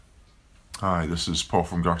Hi, this is Paul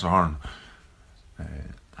from Gartaharn.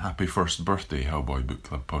 Happy first birthday, Hellboy Book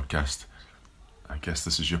Club podcast. I guess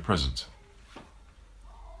this is your present.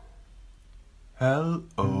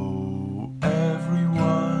 Hello,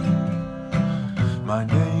 everyone. My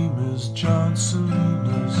name is John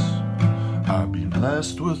Salinas. I've been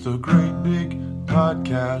blessed with a great big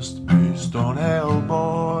podcast based on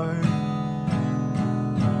Hellboy.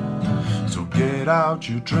 So get out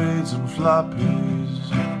your trades and floppies.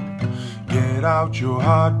 Get out your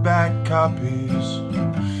hardback copies.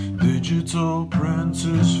 Digital print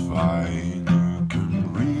is fine. You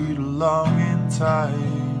can read along in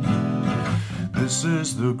time. This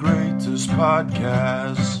is the greatest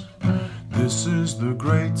podcast. This is the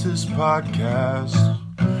greatest podcast.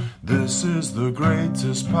 This is the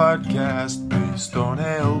greatest podcast based on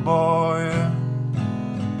Hellboy.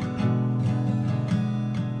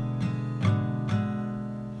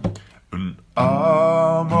 And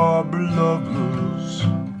I'm Aubrey Lovelace.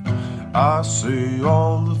 I say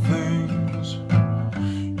all the things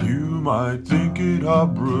you might think it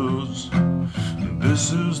harbors.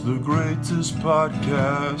 This is the greatest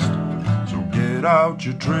podcast. So get out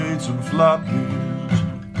your trades and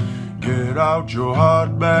floppies. Get out your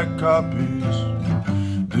hardback copies.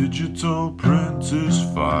 Digital print is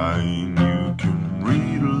fine. You can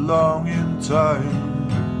read along in time.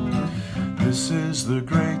 This is the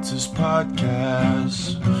greatest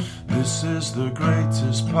podcast. This is the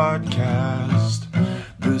greatest podcast.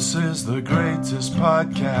 This is the greatest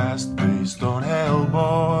podcast based on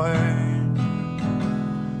Hellboy.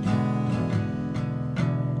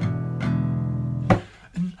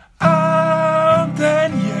 And I'm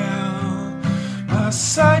Danielle. My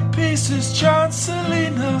side piece is John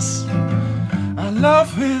Salinas. I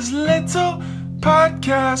love his little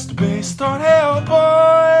podcast based on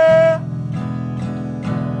Hellboy.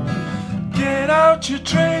 Get out your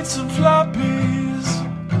trades and floppies.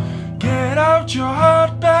 Get out your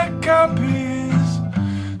hardback copies.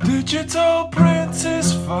 Digital print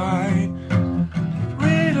is fine.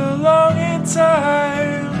 Read along in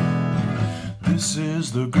time. This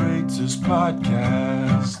is the greatest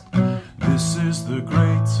podcast. This is the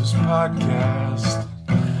greatest podcast.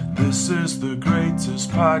 This is the greatest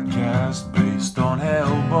podcast based on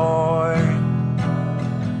Hellboy.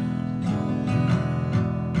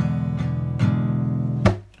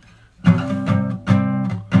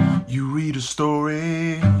 Read a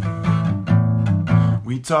story,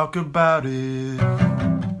 we talk about it.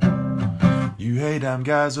 You hey damn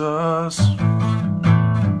guys us,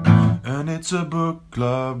 and it's a book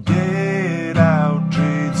club. Get out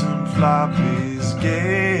trades and floppies.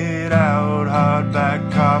 Get out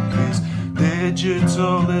hardback copies.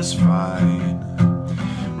 Digital is fine.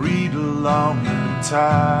 Read along in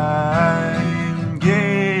time.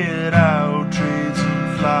 Get out trades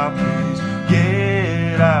and floppies.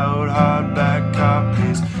 Get out hardback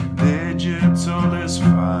copies. Digital is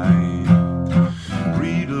fine.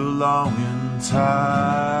 Read along in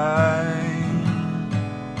time.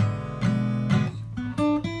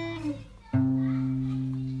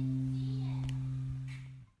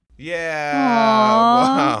 Yeah.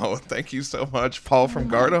 Aww. Wow. Thank you so much, Paul from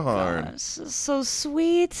Gardaharn. So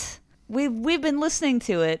sweet. We've been listening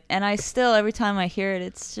to it, and I still, every time I hear it,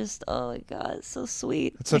 it's just, oh my God, it's so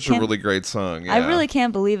sweet. It's such a really great song. Yeah. I really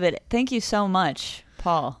can't believe it. Thank you so much,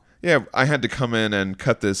 Paul. Yeah, I had to come in and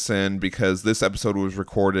cut this in because this episode was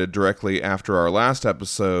recorded directly after our last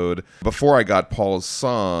episode. Before I got Paul's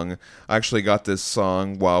song, I actually got this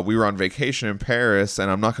song while we were on vacation in Paris,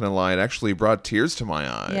 and I'm not going to lie, it actually brought tears to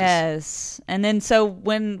my eyes. Yes. And then so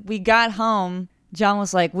when we got home, John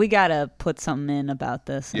was like, we got to put something in about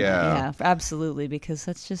this. And yeah, absolutely, because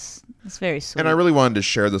it's very sweet. And I really wanted to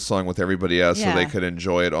share the song with everybody else so they Yeah. could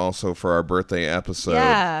enjoy it also for our birthday episode.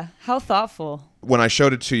 Yeah, how thoughtful. When I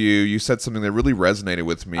showed it to you, you said something that really resonated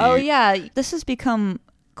with me. Oh, yeah. This has become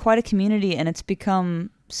quite a community, and it's become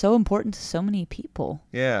so important to so many people.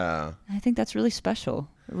 Yeah. I think that's really special.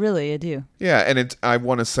 Really, I do. Yeah, and I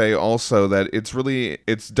want to say also that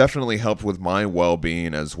it's definitely helped with my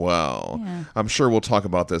well-being as well. Yeah. I'm sure we'll talk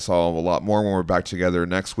about this all a lot more when we're back together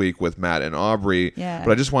next week with Matt and Aubrey. Yeah.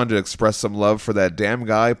 But I just wanted to express some love for that damn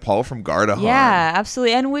guy, Paul from Gardaharn. Yeah,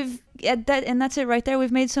 absolutely. And that's it right there. We've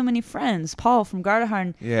made so many friends. Paul from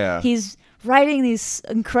Gardaharn. Yeah. He's writing these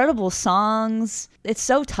incredible songs. It's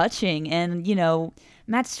so touching. And,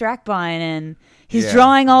 Matt Strackbine, and he's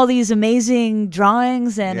drawing all these amazing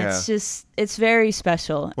drawings, and it's very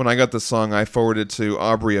special. When I got the song, I forwarded to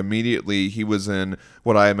Aubrey immediately. He was in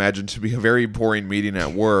what I imagined to be a very boring meeting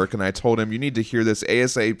at work, and I told him, you need to hear this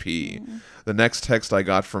ASAP. The next text I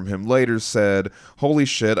got from him later said, holy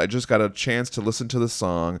shit, I just got a chance to listen to the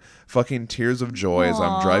song, fucking tears of joy as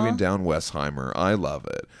I'm driving down Westheimer. I love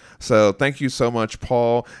it. So thank you so much,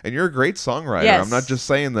 Paul. And you're a great songwriter. Yes. I'm not just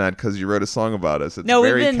saying that because you wrote a song about us. It's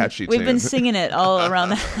catchy We've tune. been singing it all around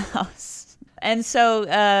the house. And so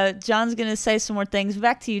John's going to say some more things.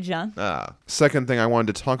 Back to you, John. Second thing I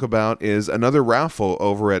wanted to talk about is another raffle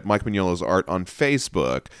over at Mike Mignola's Art on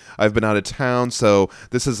Facebook. I've been out of town, so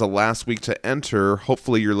this is the last week to enter.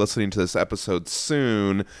 Hopefully you're listening to this episode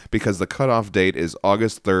soon because the cutoff date is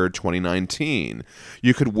August 3rd, 2019.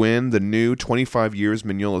 You could win the new 25 Years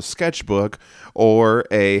Mignola sketchbook or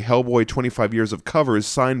a Hellboy 25 Years of Covers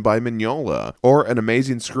signed by Mignola or an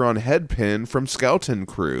amazing screw-on head pin from Skeleton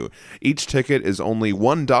Crew. Each ticket is only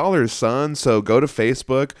 $1, son, so go to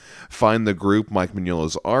Facebook, find the group Mike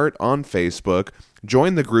Mignola's Art on Facebook,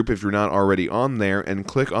 join the group if you're not already on there, and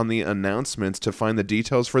click on the announcements to find the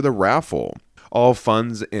details for the raffle. All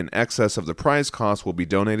funds in excess of the prize cost will be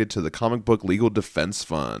donated to the Comic Book Legal Defense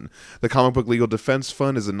Fund. The Comic Book Legal Defense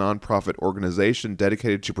Fund is a nonprofit organization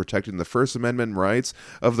dedicated to protecting the First Amendment rights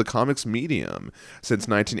of the comics medium. Since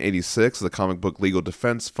 1986, the Comic Book Legal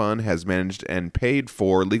Defense Fund has managed and paid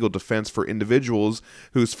for legal defense for individuals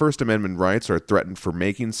whose First Amendment rights are threatened for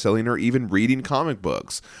making, selling, or even reading comic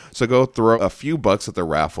books. So go throw a few bucks at the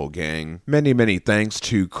raffle, gang. Many, many thanks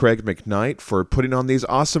to Craig McKnight for putting on these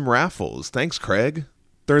awesome raffles. Thanks, Craig.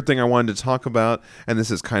 Third thing I wanted to talk about, and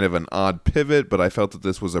this is kind of an odd pivot, but I felt that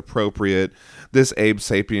this was appropriate. This Abe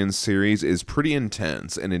Sapiens series is pretty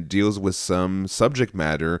intense, and it deals with some subject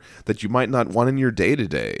matter that you might not want in your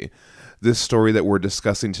day-to-day. This story that we're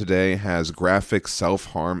discussing today has graphic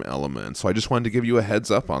self-harm elements, so I just wanted to give you a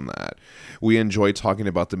heads up on that. We enjoy talking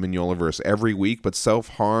about the Mignolaverse every week, but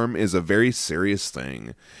self-harm is a very serious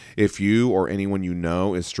thing. If you or anyone you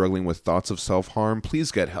know is struggling with thoughts of self-harm,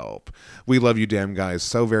 please get help. We love you damn guys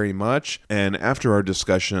so very much, and after our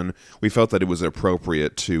discussion, we felt that it was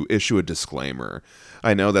appropriate to issue a disclaimer.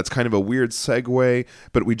 I know that's kind of a weird segue,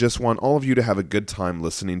 but we just want all of you to have a good time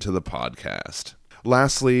listening to the podcast.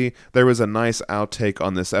 Lastly, there was a nice outtake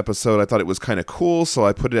on this episode. I thought it was kind of cool, so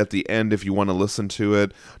I put it at the end if you want to listen to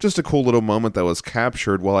it. Just a cool little moment that was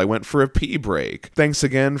captured while I went for a pee break. Thanks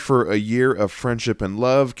again for a year of friendship and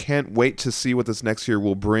love. Can't wait to see what this next year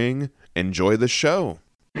will bring. Enjoy the show.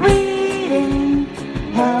 Reading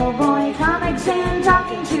Hellboy comics and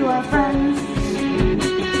talking to our friends.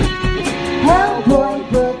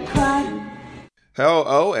 Hellboy Book Club.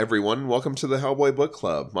 Hello, everyone. Welcome to the Hellboy Book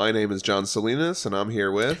Club. My name is John Salinas, and I'm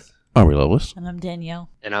here with... Ari Lois. And I'm Danielle.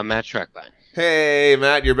 And I'm Matt Schreckbein. Hey,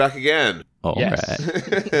 Matt, you're back again. All Yes.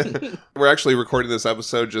 right. We're actually recording this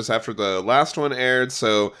episode just after the last one aired,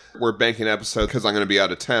 so we're banking episode because I'm going to be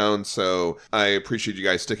out of town, so I appreciate you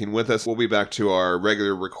guys sticking with us. We'll be back to our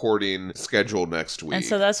regular recording schedule next week. And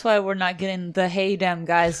so that's why we're not getting the hey damn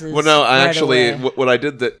guys. Well, no, I right actually, away. what I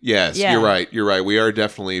did that, yes, Yeah. You're right. We are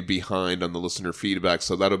definitely behind on the listener feedback,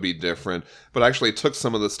 so that'll be different. But I actually took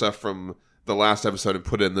some of the stuff from the last episode and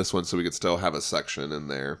put it in this one so we could still have a section in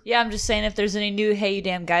there. Yeah, I'm just saying if there's any new hey you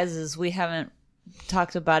damn guyses, we haven't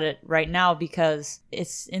talked about it right now because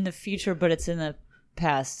it's in the future, but it's in the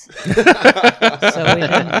past. So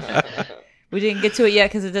we didn't get to it yet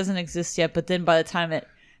because it doesn't exist yet. But then by the time it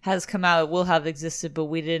has come out, it will have existed. But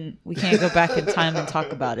we can't go back in time and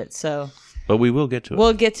talk about it. So, But we will get to it.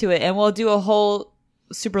 we'll get to it, and we'll do a whole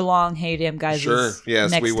super long hey damn guyses. Sure, yes,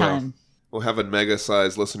 next we will. time. We'll have a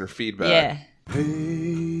mega-sized listener feedback. Yeah. Hey,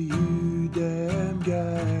 you damn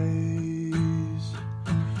guys,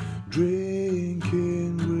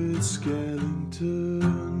 drinking with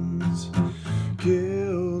skeletons,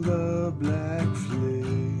 kill the black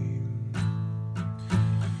flame.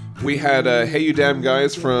 We had Hey You Damn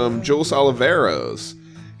Guys from Jules Oliveros.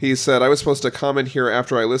 He said, I was supposed to comment here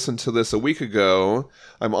after I listened to this a week ago.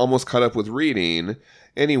 I'm almost caught up with reading.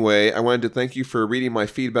 Anyway, I wanted to thank you for reading my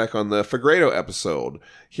feedback on the Fagredo episode.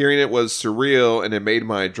 Hearing it was surreal, and it made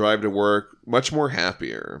my drive to work much more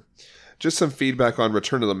happier. Just some feedback on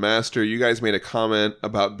Return of the Master. You guys made a comment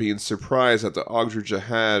about being surprised that the Ogdru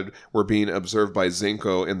Jihad were being observed by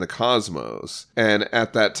Zinko in the cosmos. And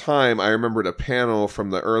at that time, I remembered a panel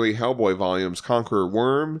from the early Hellboy volumes, Conqueror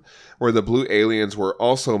Worm, where the blue aliens were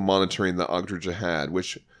also monitoring the Ogdru Jihad,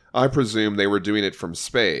 which I presume they were doing it from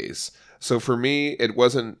space. So for me, it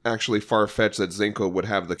wasn't actually far-fetched that Zinko would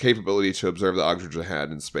have the capability to observe the Ogdru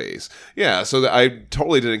Jihad in space. Yeah, so I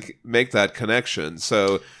totally didn't make that connection.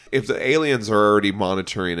 So if the aliens are already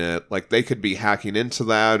monitoring it, like they could be hacking into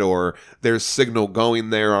that, or there's signal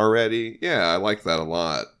going there already. Yeah, I like that a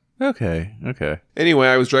lot. Okay. Anyway,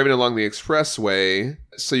 I was driving along the expressway,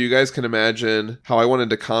 so you guys can imagine how I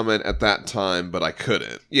wanted to comment at that time, but I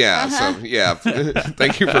couldn't. Yeah, so, yeah.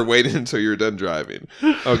 Thank you for waiting until you're done driving.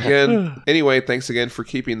 Again, anyway, thanks again for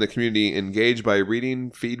keeping the community engaged by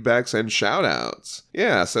reading feedbacks and shout-outs.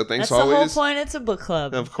 Yeah, so thanks That's always. the whole point. It's a book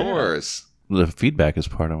club. Of course. The feedback is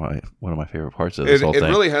one of my favorite parts of this whole It thing.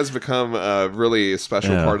 really has become a really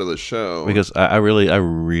special part of the show. Because I really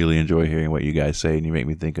enjoy hearing what you guys say, and you make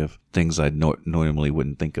me think of things I normally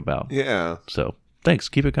wouldn't think about. Yeah. So thanks.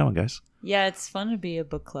 Keep it coming, guys. Yeah, it's fun to be a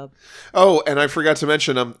book club. Oh, and I forgot to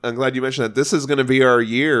mention, I'm glad you mentioned that this is going to be our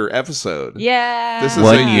year episode. Yeah. This is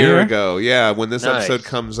 1 a year year ago. Yeah, when this Nice. episode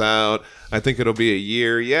comes out, I think it'll be a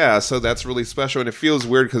year. Yeah, so that's really special, and it feels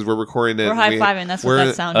weird because we're recording it. We're high-fiving. That's what we're that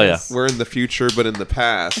in- sound Oh, yeah. is. We're in the future, but in the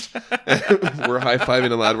past. We're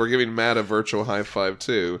high-fiving aloud. We're giving Matt a virtual high five,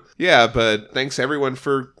 too. Yeah, but thanks, everyone,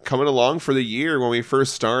 for coming along for the year. When we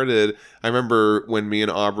first started, I remember when me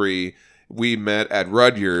and Aubrey, we met at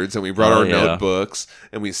Rudyard's and we brought our notebooks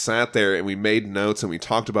and we sat there and we made notes and we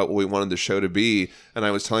talked about what we wanted the show to be. And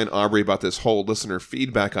I was telling Aubrey about this whole listener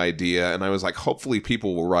feedback idea. And I was like, hopefully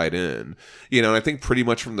people will write in, and I think pretty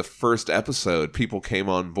much from the first episode, people came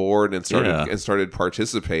on board and started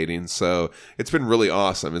participating. So it's been really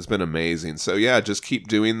awesome. It's been amazing. So yeah, just keep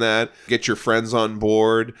doing that. Get your friends on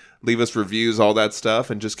board. Leave us reviews, all that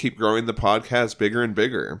stuff, and just keep growing the podcast bigger and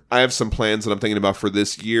bigger. I have some plans that I'm thinking about for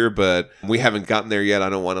this year, but we haven't gotten there yet.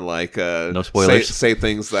 I don't want to no spoilers. say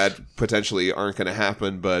things that potentially aren't going to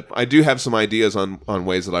happen, but I do have some ideas on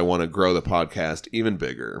ways that I want to grow the podcast even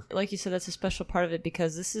bigger. Like you said, that's a special part of it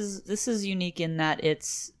because this is unique in that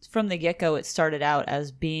it's from the get-go. It started out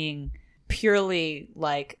as being purely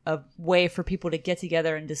like a way for people to get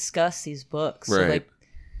together and discuss these books. Right. So like,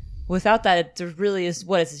 without that, there really is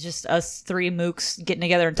it's just us three mooks getting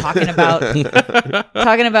together and talking about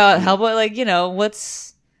Hellboy. Like,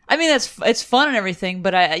 it's fun and everything,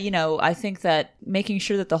 but I think that making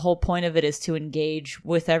sure that the whole point of it is to engage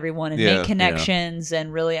with everyone and make connections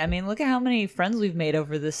and really, look at how many friends we've made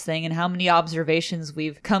over this thing and how many observations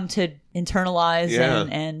we've come to internalize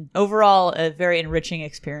and overall a very enriching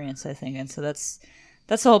experience, I think. And so that's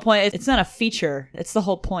the whole point. It's not a feature. It's the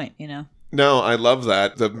whole point, No, I love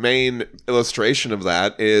that. The main illustration of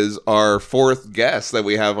that is our fourth guest that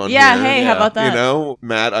we have on here. Hey, how about that?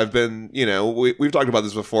 Matt, I've been, we've talked about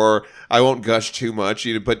this before. I won't gush too much,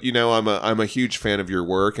 but I'm a huge fan of your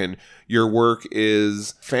work, and your work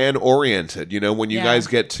is fan oriented. When you guys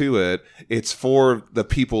get to it, it's for the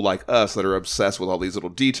people like us that are obsessed with all these little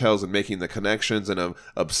details and making the connections and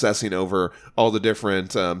obsessing over all the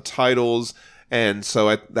different titles. And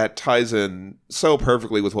so that ties in so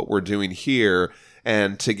perfectly with what we're doing here.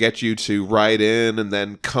 And to get you to write in and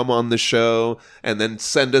then come on the show and then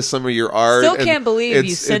send us some of your art. Still can't believe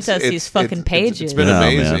you sent us these fucking pages. It's been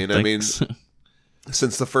amazing. Man,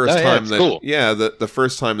 since the first time that cool. the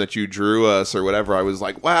first time that you drew us or whatever, I was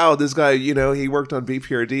like, wow, this guy, he worked on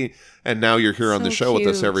BPRD, and now you're here on the show with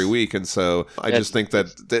us every week. And so I just think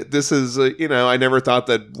that this is I never thought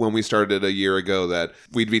that when we started a year ago that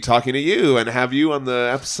we'd be talking to you and have you on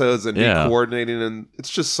the episodes and be coordinating, and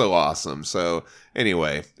it's just so awesome. So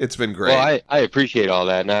anyway, it's been great. Well, I appreciate all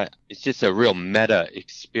that, and it's just a real meta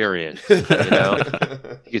experience.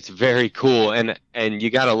 It's very cool, and you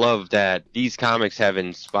gotta love that these comics have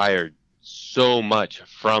inspired so much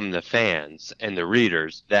from the fans and the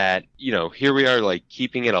readers that here we are, like,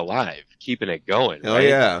 keeping it alive, keeping it going. Oh, right?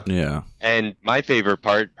 yeah. And my favorite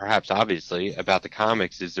part, perhaps obviously, about the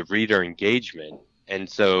comics is the reader engagement, and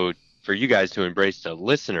so for you guys to embrace the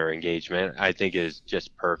listener engagement, I think is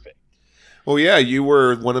just perfect. Well, yeah, you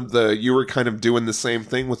were you were kind of doing the same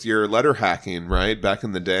thing with your letter hacking, right? Back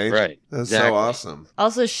in the day. Right. That's exactly. so awesome.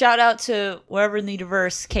 Also, shout out to wherever in the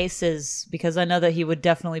universe Case is, because I know that he would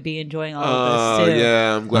definitely be enjoying all of this, too.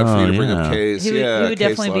 Yeah, I'm glad for you to bring up Case. He would Case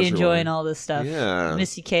definitely be Lajerwin. enjoying all this stuff. Yeah.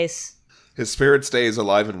 Miss you, Case. His spirit stays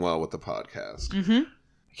alive and well with the podcast. Mm-hmm.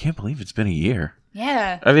 I can't believe it's been a year.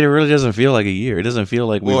 Yeah. I mean, it really doesn't feel like a year. It doesn't feel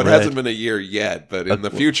like it hasn't been a year yet, but in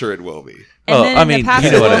the future it will be. And then in the past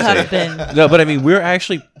it will have been. No, but I mean, we're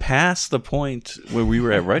actually past the point where we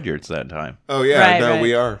were at Rudyard's that time. Oh, yeah. Right.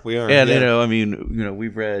 We are. And,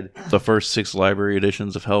 we've read the first 6 library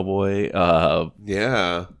editions of Hellboy.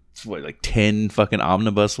 Yeah. It's like 10 fucking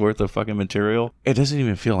omnibus worth of fucking material. It doesn't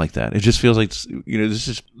even feel like that. It just feels like,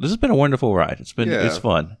 this has been a wonderful ride. It's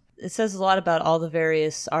fun. it says a lot about all the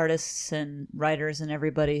various artists and writers and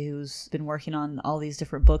everybody who's been working on all these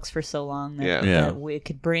different books for so long that we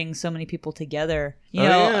could bring so many people together, you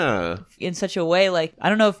know, in such a way. Like, I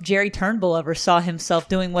don't know if Jerry Turnbull ever saw himself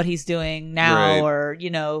doing what he's doing now, or,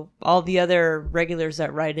 you know, all the other regulars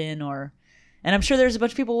that write in, and I'm sure there's a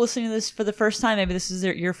bunch of people listening to this for the first time. Maybe this is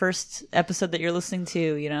your first episode that you're listening to,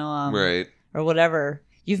 you know, or whatever.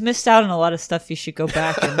 You've missed out on a lot of stuff. You should go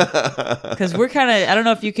back, because we're kind of, I don't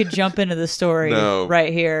know if you could jump into the story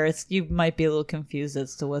right here. You might be a little confused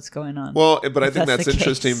as to what's going on. Well, but I think that's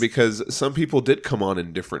interesting because some people did come on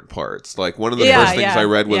in different parts. Like, one of the first things I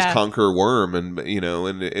read was Conquer Worm, and, you know,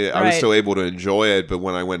 and I was still able to enjoy it, but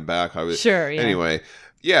when I went back, I was... Anyway,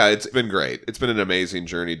 yeah, it's been great. It's been an amazing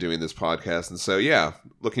journey doing this podcast, and so, yeah,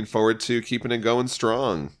 looking forward to keeping it going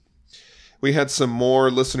strong. We had some more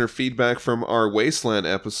listener feedback from our Wasteland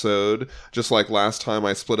episode. Just like last time,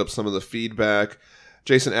 I split up some of the feedback.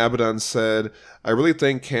 Jason Abaddon said, I really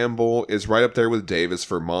think Campbell is right up there with Davis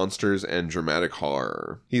for monsters and dramatic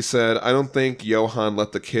horror. He said, I don't think Johann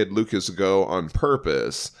let the kid Lucas go on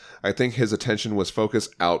purpose. I think his attention was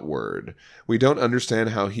focused outward. We don't understand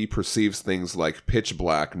how he perceives things like pitch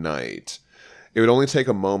black night. It would only take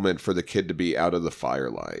a moment for the kid to be out of the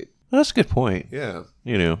firelight. That's a good point. Yeah.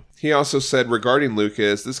 You know. He also said, regarding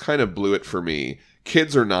Lucas, this kind of blew it for me.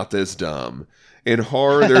 Kids are not this dumb. In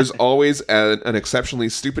horror, there's always an exceptionally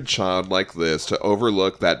stupid child like this to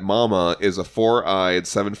overlook that Mama is a 4-eyed,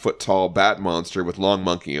 7-foot-tall bat monster with long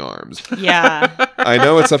monkey arms. Yeah. I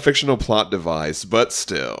know it's a fictional plot device, but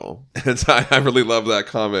still. And I really love that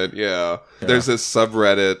comment, yeah. There's this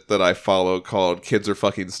subreddit that I follow called Kids Are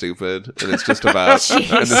Fucking Stupid, and it's just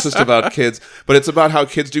about kids, but it's about how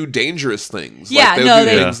kids do dangerous things. Yeah, like, they'll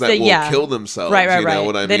do things that will kill themselves. Right. You know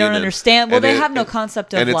what I mean? They don't understand. Well, they have no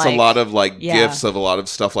concept of, and it's a lot of, like, gifts of a lot of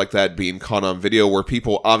stuff like that being caught on video where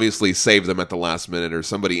people obviously save them at the last minute or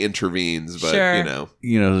somebody intervenes, but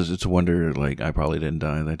you know, it's a wonder, like, I probably didn't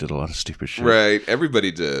die. I did a lot of stupid shit. Right. Everybody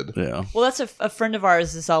did. Yeah. Well, that's a friend of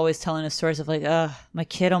ours is always telling us stories of, like, my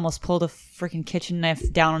kid almost pulled a freaking kitchen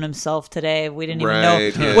knife down on himself today. We didn't even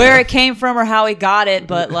know where it came from or how he got it,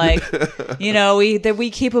 but, like, you know, we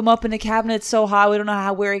keep him up in the cabinet so high we don't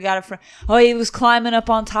know where he got it from. Oh, he was climbing up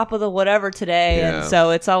on top of the whatever today, and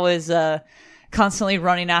so it's always constantly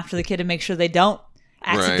running after the kid to make sure they don't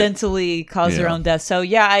accidentally cause their own death. So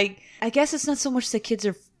yeah, I guess it's not so much that kids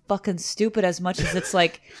are fucking stupid as much as it's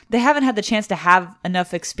like they haven't had the chance to have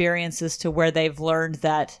enough experiences to where they've learned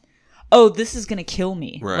that, oh, this is gonna kill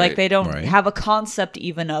me. Like, they don't have a concept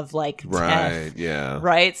even of, like, death.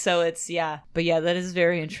 Right. So it's but that is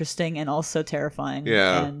very interesting and also terrifying.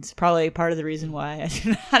 And probably part of the reason why I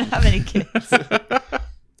do not have any kids.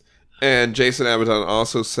 And Jason Abaddon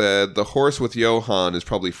also said, the horse with Johann is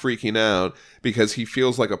probably freaking out because he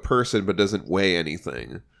feels like a person but doesn't weigh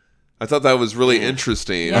anything. I thought that was really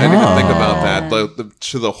interesting. I didn't even think about that.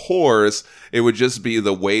 To the horse, it would just be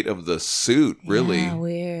the weight of the suit, really. Yeah,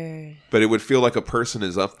 weird. But it would feel like a person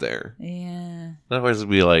is up there. Yeah. Otherwise, it'd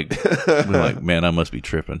be like, man, I must be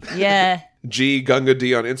tripping. Yeah. G Gunga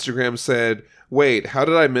D on Instagram said, wait, how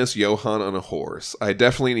did I miss Johann on a horse? I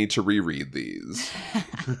definitely need to reread these.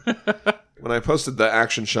 When I posted the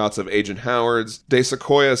action shots of Agent Howard's, De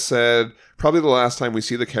Sequoia said, probably the last time we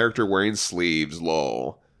see the character wearing sleeves,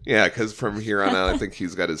 lol. Yeah, because from here on out, I think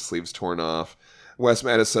he's got his sleeves torn off. Wes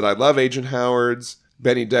Mattis said, I love Agent Howard's.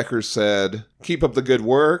 Benny Decker said, keep up the good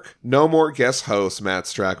work. No more guest hosts, Matt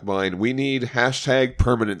Strackbine. We need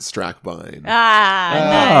 #permanent Strackbine.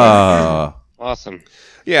 Nice. Awesome.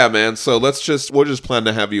 Yeah, man. So we'll just plan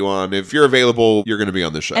to have you on. If you're available, you're going to be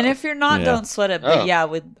on the show. And if you're not, don't sweat it. But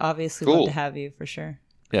we'd obviously love to have you for sure.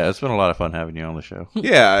 Yeah, it's been a lot of fun having you on the show.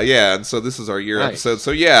 Yeah. And so this is our year episode.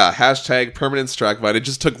 So yeah, #permanent Strackbine. It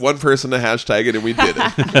just took one person to hashtag it and we did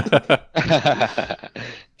it.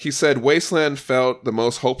 He said, Wasteland felt the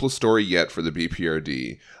most hopeless story yet for the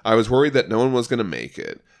BPRD. I was worried that no one was going to make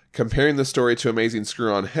it. Comparing the story to Amazing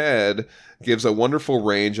Screw-On Head gives a wonderful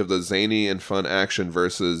range of the zany and fun action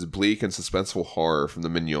versus bleak and suspenseful horror from the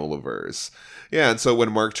Mignolaverse. Yeah, and so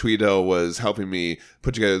when Mark Tweedale was helping me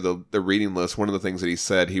put together the reading list, one of the things that he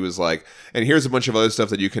said, he was like, and here's a bunch of other stuff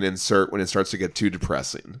that you can insert when it starts to get too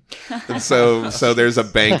depressing. And so there's a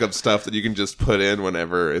bank of stuff that you can just put in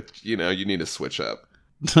whenever you need to switch up.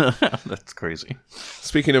 That's crazy.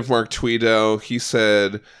 Speaking of Mark Tweedale, he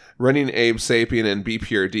said, running Abe Sapien and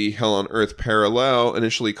BPRD Hell on Earth parallel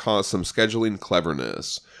initially caused some scheduling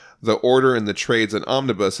cleverness. The order in the trades and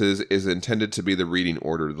omnibuses is intended to be the reading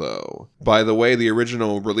order, though. By the way, the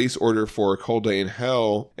original release order for A Cold Day in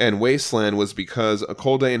Hell and Wasteland was because A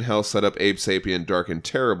Cold Day in Hell set up Abe Sapien Dark and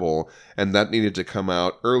Terrible, and that needed to come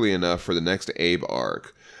out early enough for the next Abe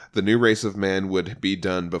arc. The New Race of Man would be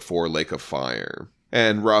done before Lake of Fire.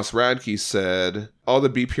 And Ross Radke said, all the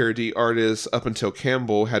BPRD artists up until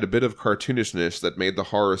Campbell had a bit of cartoonishness that made the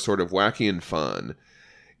horror sort of wacky and fun,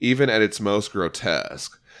 even at its most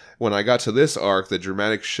grotesque. When I got to this arc, the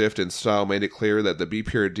dramatic shift in style made it clear that the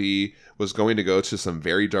BPRD was going to go to some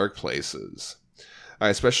very dark places. I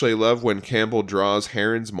especially love when Campbell draws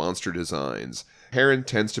Herron's monster designs. Herron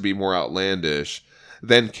tends to be more outlandish,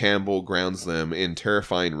 then Campbell grounds them in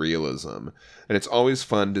terrifying realism. And it's always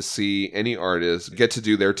fun to see any artist get to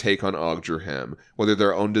do their take on Ogdurhem, whether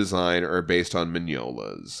their own design or based on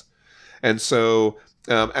Mignola's. And so,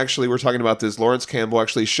 actually, we're talking about this. Lawrence Campbell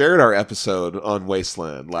actually shared our episode on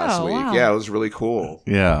Wasteland last week. Wow. Yeah, it was really cool.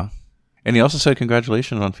 Yeah. And he also said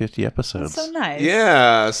congratulations on 50 episodes. That's so nice.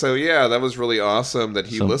 Yeah, so yeah, that was really awesome that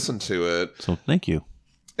he listened to it. So thank you.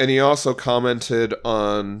 And he also commented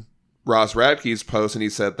on Ross Radke's post, and he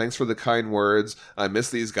said, thanks for the kind words. I miss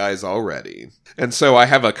these guys already. And so I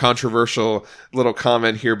have a controversial little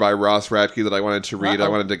comment here by Ross Radke that I wanted to read. I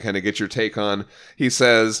wanted to kind of get your take on. He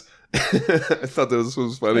says, I thought this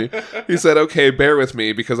was funny. He said, okay, bear with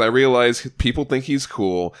me because I realize people think he's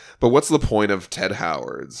cool, but what's the point of Ted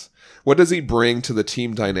Howard's? What does he bring to the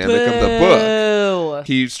team dynamic of the book?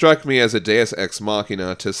 He struck me as a deus ex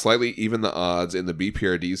machina to slightly even the odds in the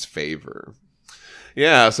BPRD's favor.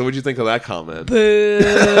 Yeah, so what'd you think of that comment? Boo!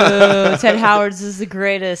 Ted Howard's is the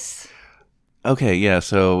greatest. Okay, yeah,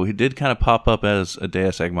 so he did kind of pop up as a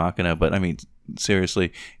deus ex machina, but I mean,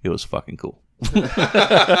 seriously, it was fucking cool.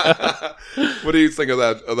 What do you think of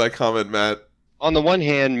that comment, Matt? On the one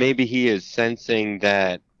hand, maybe he is sensing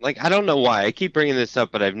that, like, I don't know why. I keep bringing this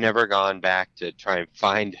up, but I've never gone back to try and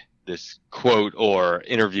find this quote or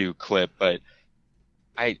interview clip, but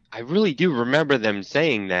I really do remember them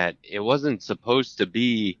saying that it wasn't supposed to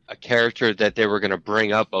be a character that they were going to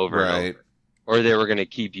bring up over and over, or they were going to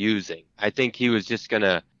keep using. I think he was just going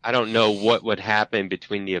to, I don't know what would happen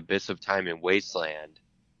between the Abyss of Time and Wasteland.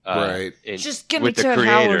 Just give me Ted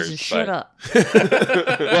Howard's and shut up.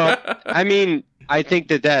 Well, I mean, I think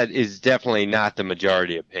that is definitely not the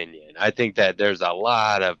majority opinion. I think that there's a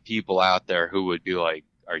lot of people out there who would be like,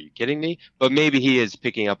 are you kidding me? But maybe he is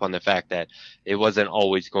picking up on the fact that it wasn't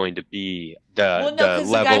always going to be the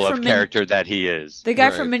level of character that he is. The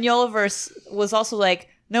guy from Mignolaverse was also like,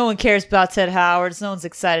 no one cares about Ted Howard. No one's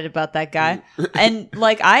excited about that guy. And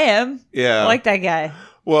like I am. Yeah. I like that guy.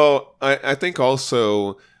 Well, I think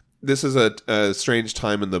also this is a strange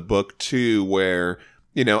time in the book too where,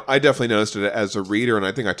 you know, I definitely noticed it as a reader, and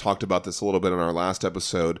I think I talked about this a little bit in our last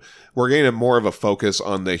episode. We're getting more of a focus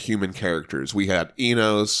on the human characters. We had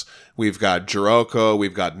Enos, we've got Jiroko,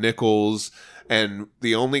 we've got Nichols, and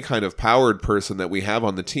the only kind of powered person that we have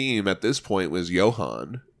on the team at this point was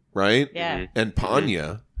Johan, right? Yeah. And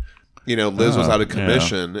Panya. You know, Liz was out of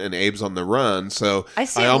commission, and Abe's on the run, so I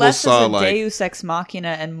see it less as a Deus Ex Machina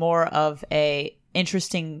and more of a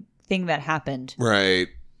interesting thing that happened. Right.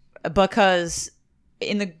 Because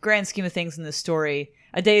in the grand scheme of things in this story,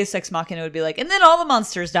 a Deus Ex Machina would be like, and then all the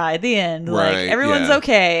monsters die at the end. Like, everyone's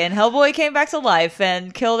okay, and Hellboy came back to life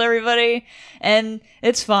and killed everybody, and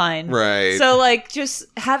it's fine. Right. So, like, just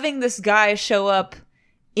having this guy show up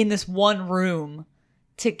in this one room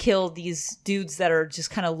to kill these dudes that are just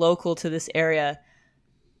kind of local to this area,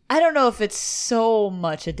 I don't know if it's so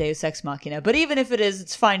much a Deus Ex Machina, but even if it is,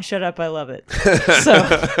 it's fine. Shut up. I love it. So,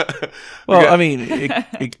 well, I mean,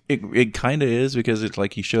 it kind of is because it's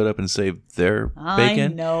like he showed up and saved their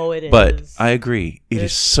bacon. I know it is. But I agree. It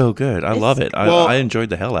is so good. I love it. I enjoyed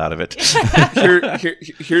the hell out of it.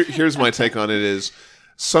 Here's my take on it is,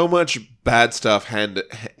 so much bad stuff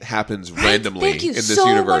happens randomly in this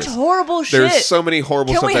universe. Much horrible shit. There's so many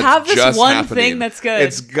horrible stuff that's just happening. Thing that's good?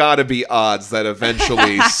 It's got to be odds that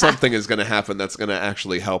eventually something is going to happen that's going to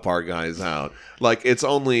actually help our guys out. Like, it's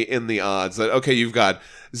only in the odds that, okay, you've got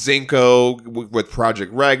Zinko with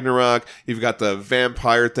Project Ragnarok, you've got the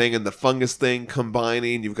vampire thing and the fungus thing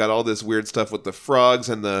combining, you've got all this weird stuff with the frogs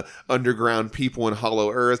and the underground people in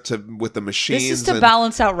Hollow Earth with the machines. This is to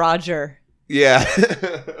balance out Roger. Yeah.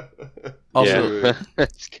 Also,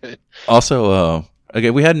 that's good. Also,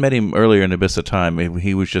 again, we hadn't met him earlier in Abyss of Time. If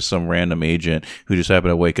he was just some random agent who just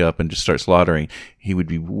happened to wake up and just start slaughtering, he would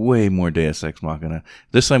be way more Deus Ex Machina.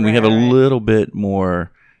 This time we have a little bit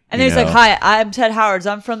more And then he's like, "Hi, I'm Ted Howards.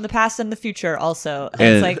 I'm from the past and the future, also." And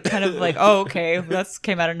it's like kind of like, "Oh, okay, that's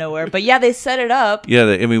came out of nowhere." But yeah, they set it up. Yeah,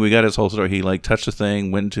 I mean, we got his whole story. He like touched the thing,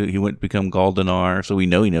 he went to become Galdanar, so we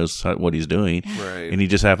know he knows what he's doing, Right. and he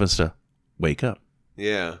just happens to wake up.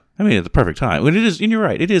 Yeah. I mean, it's the perfect time. When it is, and you're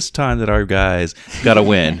right, it is time that our guys got to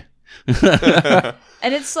win.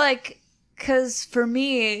 And it's like, because for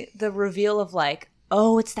me, the reveal of like,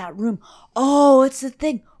 oh, it's that room. Oh, it's the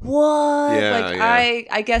thing. What? Yeah, like, yeah.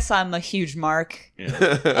 I guess I'm a huge mark.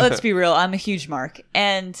 Let's be real. I'm a huge mark.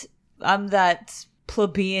 And I'm that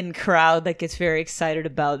plebeian crowd that gets very excited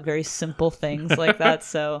about very simple things like that.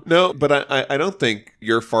 So No, but I don't think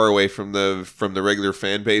you're far away from the regular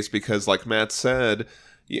fan base because, like Matt said,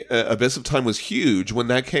 Abyss of Time was huge when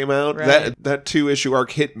that came out. Right. That 2-issue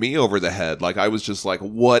arc hit me over the head. Like I was just like,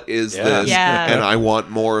 "What is this?" Yeah. And I want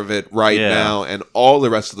more of it right now. And all the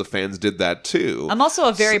rest of the fans did that too. I'm also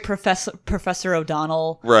a very Professor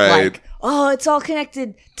O'Donnell. Right. Like, oh, it's all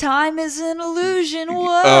connected. Time is an illusion.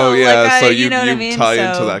 Whoa. Oh yeah, Like, so you know what I you mean? tie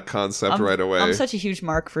So into that concept right away. I'm such a huge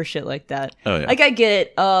mark for shit like that. Oh, yeah. Like I get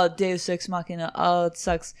it. Oh, Deus Ex Machina. Oh, it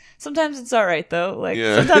sucks. Sometimes it's all right though. Like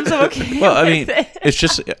Yeah. sometimes I'm okay. Well, I with mean, it. it's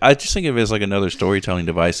just I just think of it as like another storytelling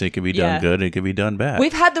device. It could be done Yeah. good, it could be done bad.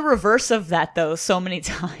 We've had the reverse of that though so many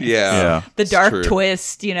times. Yeah. The it's dark true.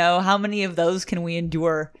 twist. You know, how many of those can we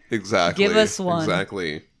endure? Exactly. Give us one.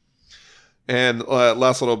 Exactly. And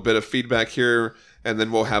last little bit of feedback here, and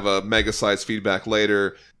then we'll have a mega-sized feedback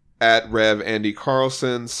later. At Rev Andy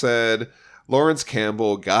Carlson said, Lawrence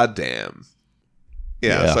Campbell, goddamn.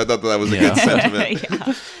 Yeah, so I thought that was a good sentiment.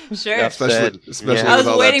 Yeah, sure. Yeah. Especially I with was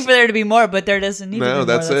all waiting that. for there to be more, but there doesn't need to be No, more.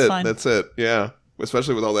 that's it. Fine. That's it. Yeah.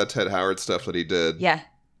 Especially with all that Ted Howard stuff that he did. Yeah.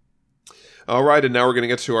 All right, and now we're going to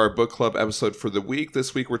get to our book club episode for the week.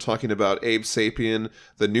 This week we're talking about Abe Sapien,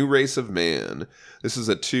 The New Race of Man. This is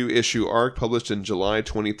a 2-issue arc published in July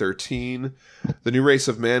 2013. The New Race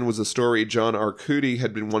of Man was a story John Arcudi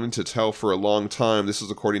had been wanting to tell for a long time. This is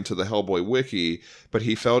according to the Hellboy Wiki, but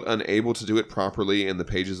he felt unable to do it properly in the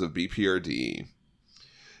pages of BPRD.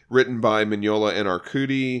 Written by Mignola and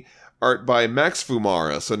Arcudi. Art by Max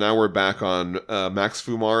Fumara. So now we're back on Max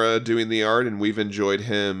Fumara doing the art, and we've enjoyed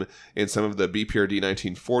him in some of the BPRD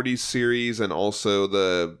 1940s series and also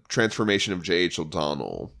the transformation of J.H.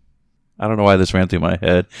 O'Donnell. I don't know why this ran through my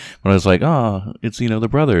head when I was like, oh, it's, the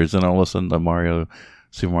brothers. And all of a sudden the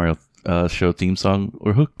Super Mario show theme song,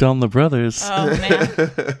 we're hooked on the brothers. Oh man,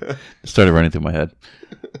 It started running through my head.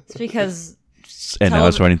 it's because And now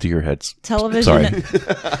it's running through your heads. television,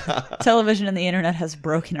 Sorry. television, and the internet has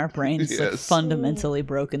broken our brains, like Yes. fundamentally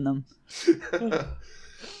broken them.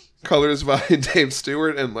 Colors by Dave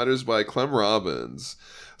Stewart and letters by Clem Robbins.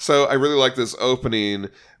 So I really like this opening.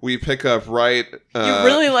 We pick up right... You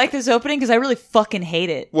really like this opening? Because I really fucking hate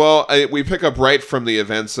it. Well, we pick up right from the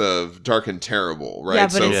events of Dark and Terrible, right? Yeah,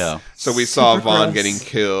 but so, it's so we saw super Vaughn gross. getting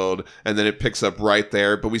killed, and then it picks up right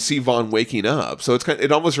there. But we see Vaughn waking up, so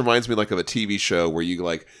it almost reminds me like of a TV show where you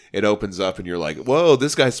like it opens up and you're like, "Whoa,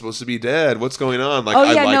 this guy's supposed to be dead. What's going on?" Like, Oh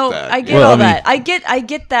I yeah, like no, that. I get Well, all I mean- that. I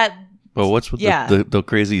get that. But what's with Yeah. the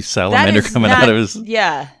crazy That salamander is coming not, out of his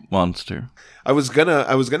Yeah. monster? I was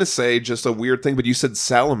gonna say just a weird thing, but you said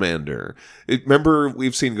salamander. Remember,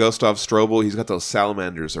 we've seen Gustav Strobel. He's got those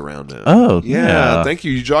salamanders around him. Oh, yeah. yeah. Thank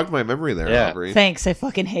you. You jogged my memory there, Yeah. Aubrey. Thanks. I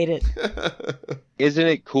fucking hate it. Isn't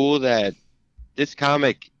it cool that this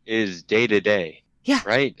comic is day to day? Yeah.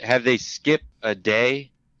 Right? Have they skipped a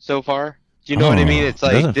day so far? Do you know what I mean? It's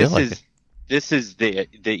like doesn't feel like it. this is the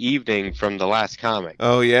evening from the last comic,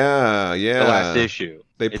 Oh yeah, the last issue.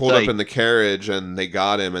 They It's pulled like- up in the carriage and they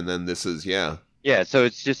got him, and then this is Yeah, so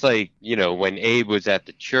it's just like, when Abe was at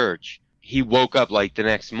the church, he woke up like the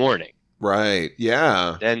next morning. right,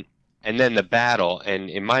 yeah, And then the battle, and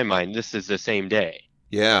in my mind, this is the same day.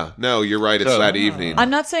 yeah. No, you're right. It's So- that evening.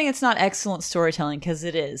 I'm not saying it's not excellent storytelling, because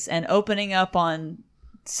it is. And opening up on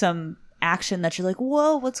some action that you're like,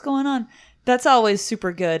 whoa, what's going on? That's always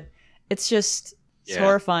super good. It's just, it's Yeah.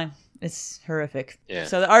 horrifying. It's horrific. Yeah.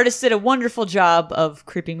 So the artist did a wonderful job of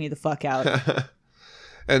creeping me the fuck out.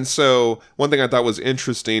 And so, one thing I thought was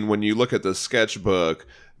interesting when you look at the sketchbook,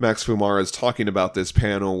 Max Fumara is talking about this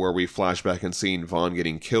panel where we flash back and seeing Vaughn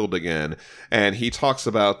getting killed again. And he talks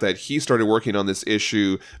about that he started working on this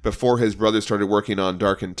issue before his brother started working on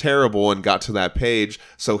Dark and Terrible and got to that page.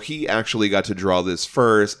 So he actually got to draw this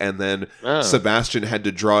first, and then Oh. Sebastian had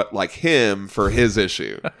to draw it like him for his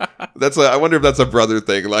issue. I wonder if that's a brother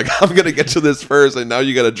thing. Like, I'm going to get to this first, and now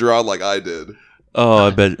you got to draw like I did. Oh, I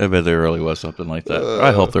bet there really was something like that.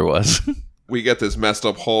 I hope there was. We get this messed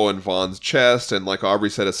up hole in Vaughn's chest, and like Aubrey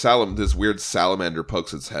said, this weird salamander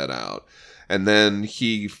pokes its head out. And then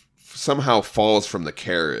he somehow falls from the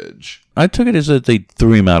carriage. I took it as that they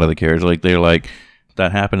threw him out of the carriage. Like, they're like,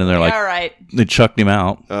 that happened, and they're like, all right. They chucked him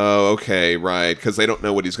out. Oh, okay, right. Because they don't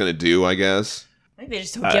know what he's going to do, I guess. I think they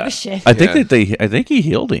just don't give a shit. I think he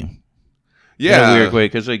healed him. Yeah. In a weird way,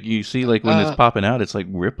 because like, you see, like, when it's popping out, it's like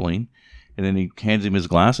rippling, and then he hands him his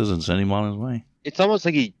glasses and sends him on his way. It's almost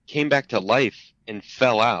like he came back to life and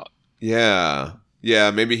fell out. Yeah.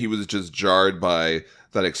 Yeah, maybe he was just jarred by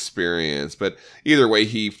that experience. But either way,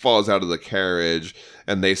 he falls out of the carriage,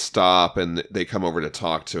 and they stop, and they come over to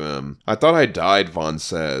talk to him. I thought I died, Vaughn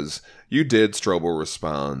says. You did, Strobel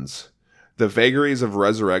responds. The vagaries of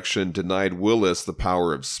resurrection denied Willis the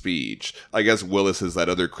power of speech. I guess Willis is that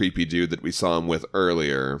other creepy dude that we saw him with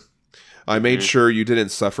earlier. I made sure you didn't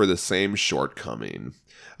suffer the same shortcoming.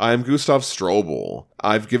 I am Gustav Strobel.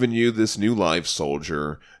 I've given you this new life,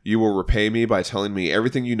 soldier. You will repay me by telling me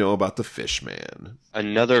everything you know about the Fishman.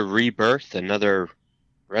 Another rebirth, another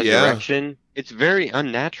resurrection. Yeah. It's very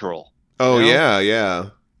unnatural. Oh, you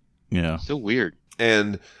know? Yeah. So weird.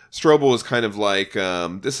 And Strobel is kind of like,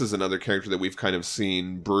 this is another character that we've kind of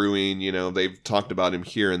seen brewing. You know, they've talked about him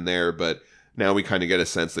here and there, but now we kind of get a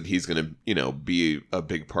sense that he's going to, you know, be a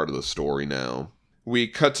big part of the story now. We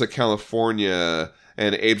cut to California,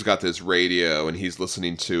 and Abe's got this radio, and he's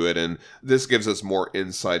listening to it, and this gives us more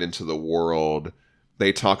insight into the world.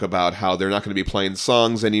 They talk about how they're not going to be playing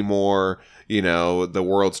songs anymore. You know, the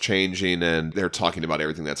world's changing, and they're talking about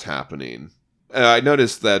everything that's happening. I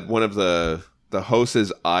noticed that one of the host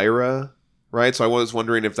is Ira, right? So I was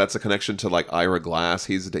wondering if that's a connection to like Ira Glass.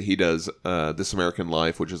 He does This American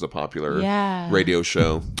Life, which is a popular radio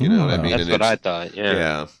show. You know what I mean? That's what I thought.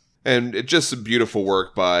 Yeah. And it's just beautiful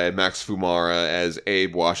work by Max Fumara as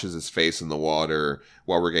Abe washes his face in the water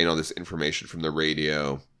while we're getting all this information from the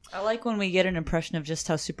radio. I like when we get an impression of just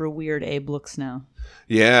how super weird Abe looks now.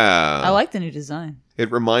 Yeah. I like the new design.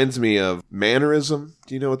 It reminds me of mannerism.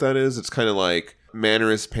 Do you know what that is? It's kind of like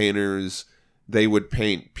mannerist painters. They would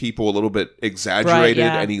paint people a little bit exaggerated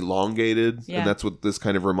and elongated. Yeah. And that's what this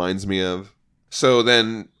kind of reminds me of. So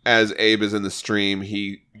then as Abe is in the stream,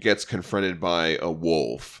 he gets confronted by a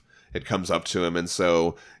wolf. It comes up to him, and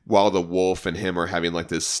so while the wolf and him are having like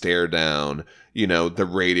this stare down, you know, the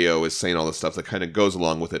radio is saying all the stuff that kind of goes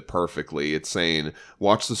along with it perfectly. It's saying,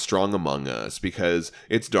 watch the strong among us, because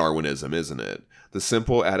it's Darwinism, isn't it? The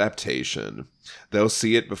simple adaptation. They'll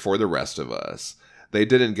see it before the rest of us. They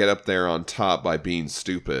didn't get up there on top by being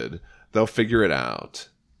stupid. They'll figure it out.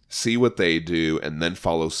 See what they do, and then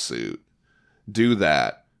follow suit. Do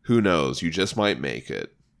that. Who knows? You just might make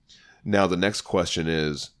it. Now, the next question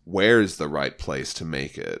is, where's the right place to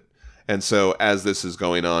make it? And so as this is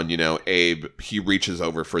going on, you know, Abe, he reaches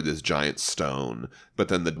over for this giant stone, but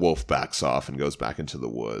then the wolf backs off and goes back into the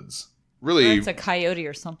woods. Really? Or it's a coyote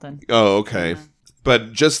or something. Oh, okay. Yeah.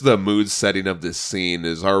 But just the mood setting of this scene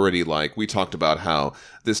is already like, we talked about how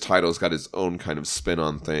this title's got its own kind of spin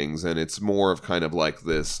on things, and it's more of kind of like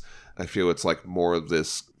this, I feel it's like more of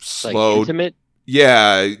this slow... Like intimate?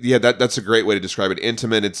 Yeah, that's a great way to describe it.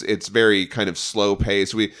 Intimate. It's very kind of slow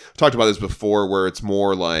paced. We talked about this before, where it's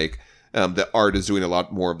more like the art is doing a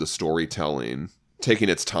lot more of the storytelling, taking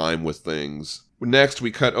its time with things. Next,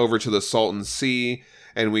 we cut over to the Salton Sea,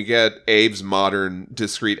 and we get Abe's modern,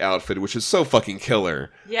 discreet outfit, which is so fucking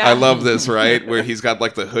killer. Yeah, I love this, right? Where he's got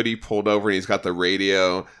like the hoodie pulled over, and he's got the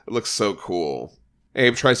radio. It looks so cool.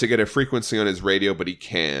 Abe tries to get a frequency on his radio, but he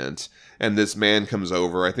can't. And this man comes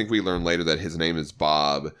over. I think we learn later that his name is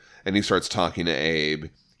Bob. And he starts talking to Abe.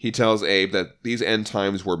 He tells Abe that these end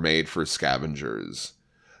times were made for scavengers.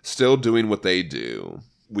 Still doing what they do.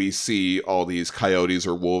 We see all these coyotes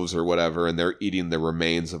or wolves or whatever, and they're eating the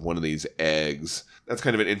remains of one of these eggs. That's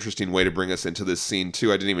kind of an interesting way to bring us into this scene,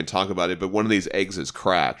 too. I didn't even talk about it, but one of these eggs is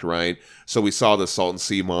cracked, right? So we saw the Salton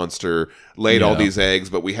Sea monster laid all these eggs,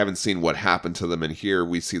 but we haven't seen what happened to them. And here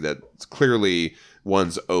we see that clearly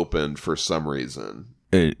one's opened for some reason.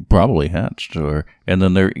 It probably hatched, and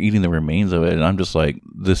then they're eating the remains of it, and I'm just like,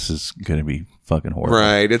 this is going to be fucking horrible.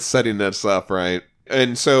 Right, it's setting us up, right?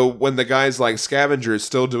 And so when the guys like scavengers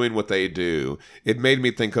still doing what they do, it made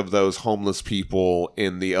me think of those homeless people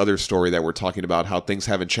in the other story that we're talking about, how things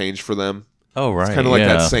haven't changed for them. Oh, right. It's kind of like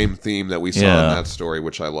that same theme that we saw in that story,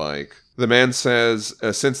 which I like. The man says,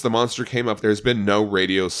 since the monster came up, there's been no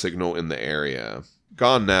radio signal in the area.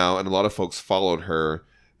 Gone now, and a lot of folks followed her,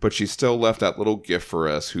 but she still left that little gift for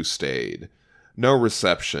us who stayed. No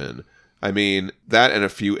reception. I mean, that and a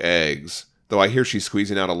few eggs. Though I hear she's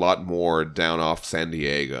squeezing out a lot more down off San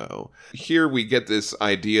Diego. Here we get this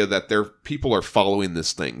idea that people are following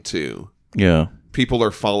this thing too. Yeah. people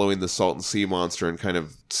are following the Salton Sea Monster and kind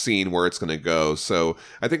of seeing where it's going to go. So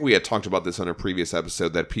I think we had talked about this on a previous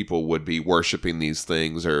episode, that people would be worshiping these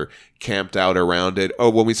things or camped out around it. Oh,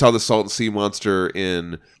 when we saw the Salton Sea Monster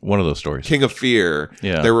in one of those stories, King of Fear,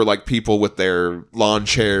 yeah, there were like people with their lawn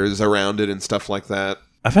chairs around it and stuff like that.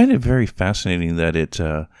 I find it very fascinating that it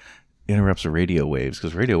interrupts the radio waves,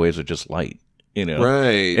 because radio waves are just light.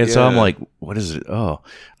 Right. And so I'm like, what is it? Oh,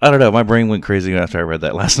 I don't know. My brain went crazy after I read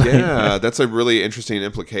that last night. Yeah, that's a really interesting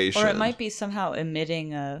implication. Or it might be somehow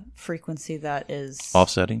emitting a frequency that is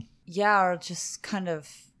offsetting. Yeah, or just kind of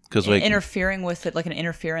like, interfering with it, like an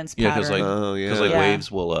interference pattern. Because waves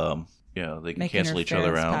will, they can cancel each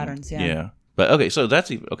other out. Patterns, yeah. But okay, so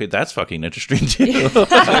that's fucking interesting too.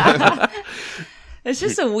 It's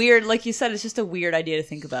just a weird, like you said, it's just a weird idea to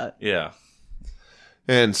think about. Yeah.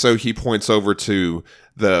 And so he points over to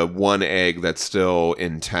the one egg that's still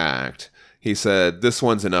intact. He said, this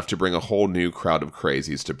one's enough to bring a whole new crowd of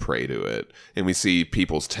crazies to pray to it. And we see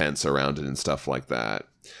people's tents around it and stuff like that.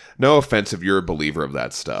 No offense if you're a believer of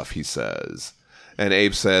that stuff, he says. And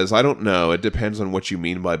Abe says, I don't know. It depends on what you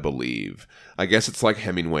mean by believe. I guess it's like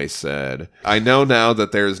Hemingway said. I know now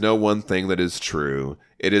that there is no one thing that is true.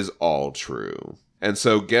 It is all true. And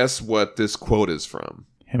so guess what this quote is from?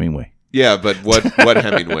 Hemingway. Yeah, but what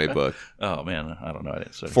Hemingway book? Oh, man, I don't know. I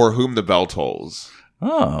didn't say. For Whom the Bell Tolls.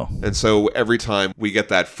 Oh. And so every time we get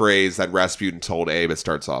that phrase that Rasputin told Abe, it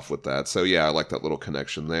starts off with that. So yeah, I like that little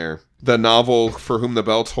connection there. The novel For Whom the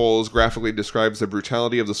Bell Tolls graphically describes the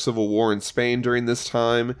brutality of the Civil War in Spain during this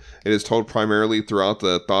time. It is told primarily throughout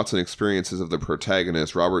the thoughts and experiences of the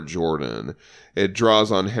protagonist, Robert Jordan. It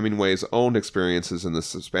draws on Hemingway's own experiences in the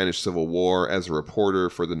Spanish Civil War as a reporter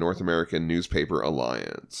for the North American newspaper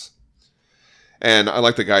Alliance. And I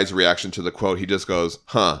like the guy's reaction to the quote. He just goes,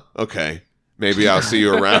 huh, okay. Maybe I'll see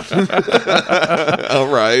you around. All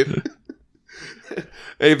right.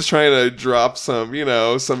 Abe's trying to drop some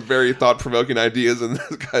very thought-provoking ideas, and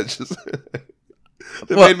this guy just...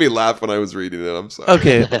 made me laugh when I was reading it. I'm sorry.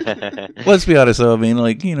 Okay. Let's be honest, though. I mean,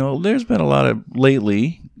 there's been a lot of...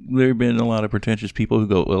 Lately, there have been a lot of pretentious people who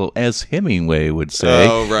go, well, as Hemingway would say.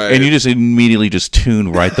 Oh, right. And you just immediately just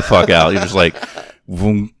tune right the fuck out. You're just like...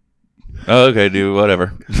 Vroom. Oh, okay, dude,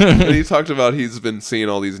 whatever. And he talked about he's been seeing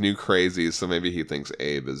all these new crazies, so maybe he thinks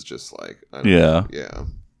Abe is just like, I don't know. Yeah.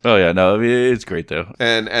 Oh, yeah, no, I mean, it's great, though.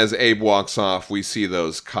 And as Abe walks off, we see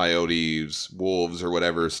those coyotes, wolves, or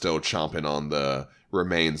whatever still chomping on the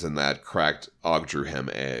remains in that cracked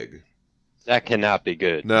Ogdruhem egg. That cannot be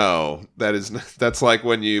good. No, that's like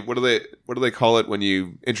when you, what do they call it when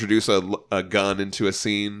you introduce a gun into a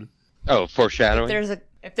scene? Oh, foreshadowing?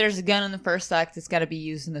 If there's a gun in the first act, it's got to be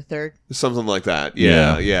used in the third. Something like that.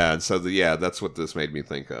 Yeah. And so, that's what this made me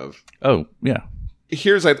think of. Oh, yeah.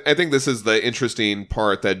 I think this is the interesting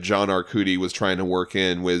part that John Arcudi was trying to work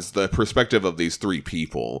in, was the perspective of these three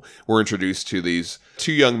people. We're introduced to these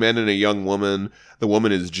two young men and a young woman. The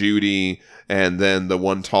woman is Judy, and then the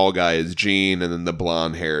one tall guy is Gene, and then the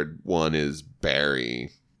blonde-haired one is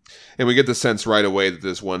Barry. And we get the sense right away that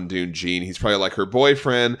this one dude, Gene, he's probably like her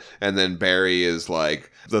boyfriend, and then Barry is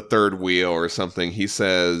like the third wheel or something. He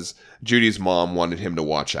says Judy's mom wanted him to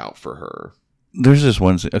watch out for her. There's this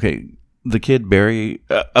one... Okay, the kid Barry,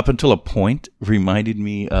 up until a point, reminded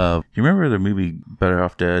me of... You remember the movie Better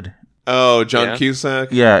Off Dead? Oh, John Cusack?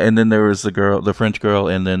 Yeah, and then there was the French girl,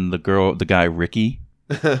 and then the guy Ricky,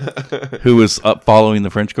 who was up following the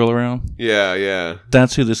French girl around. Yeah.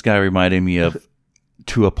 That's who this guy reminded me of.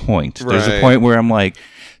 To a point. There's a point where I'm like,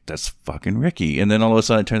 that's fucking Ricky. And then all of a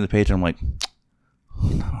sudden I turn the page and I'm like,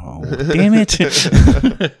 oh, no, damn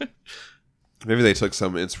it. Maybe they took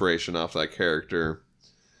some inspiration off that character.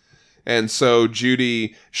 And so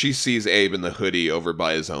Judy, she sees Abe in the hoodie over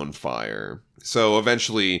by his own fire. So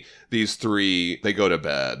eventually these three, they go to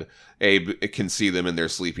bed. Abe can see them in their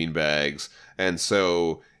sleeping bags. And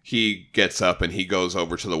so he gets up and he goes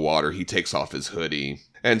over to the water. He takes off his hoodie.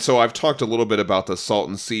 And so I've talked a little bit about the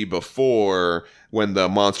Salton Sea before, when the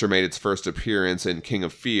monster made its first appearance in King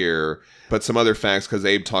of Fear, but some other facts, because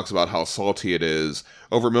Abe talks about how salty it is.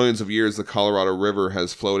 Over millions of years, the Colorado River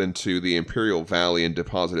has flowed into the Imperial Valley and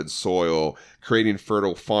deposited soil, creating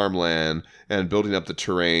fertile farmland and building up the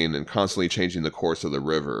terrain and constantly changing the course of the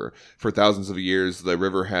river. For thousands of years, the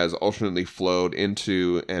river has alternately flowed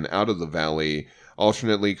into and out of the valley,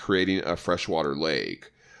 alternately creating a freshwater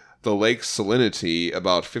lake. The lake's salinity,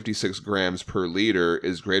 about 56 grams per liter,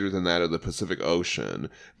 is greater than that of the Pacific Ocean,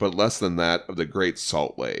 but less than that of the Great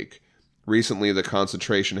Salt Lake. Recently, the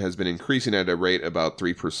concentration has been increasing at a rate about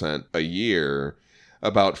 3% a year.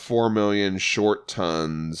 About 4 million short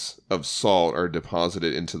tons of salt are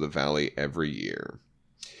deposited into the valley every year.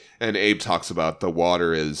 And Abe talks about the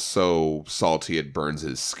water is so salty it burns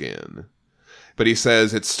his skin. But he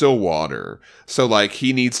says it's still water. So, like,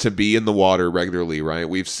 he needs to be in the water regularly, right?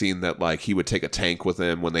 We've seen that, like, he would take a tank with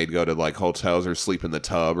him when they'd go to, like, hotels or sleep in the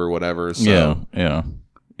tub or whatever. So. Yeah.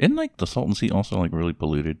 Isn't, like, the Salton Sea also, like, really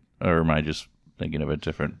polluted? Or am I just thinking of a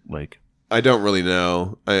different lake? I don't really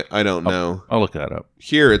know. I don't know. I'll look that up.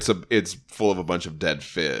 Here, it's full of a bunch of dead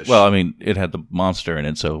fish. Well, I mean, it had the monster in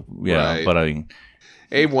it, so, yeah. Right. But, I mean...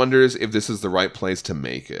 Abe wonders if this is the right place to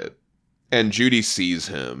make it. And Judy sees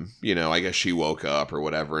him. You know, I guess she woke up or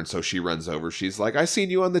whatever, and so she runs over. She's like, I seen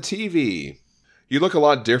you on the TV. You look a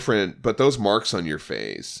lot different, but those marks on your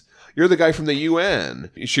face. You're the guy from the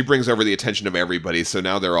UN. She brings over the attention of everybody, so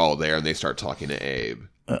now they're all there, and they start talking to Abe.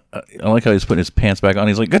 I like how he's putting his pants back on.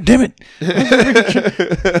 He's like, God damn it!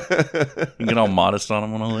 You get all modest on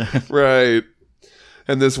him and all that. Right.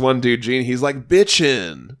 And this one dude, Gene, he's like,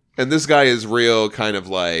 bitchin'. And this guy is real kind of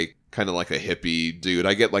like a hippie dude.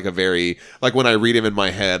 I get like a very, like when I read him in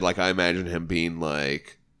my head, like I imagine him being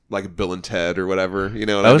like Bill and Ted or whatever. You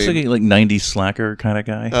know what I mean? I was thinking like 90s slacker kind of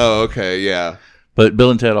guy. Oh, okay, yeah. But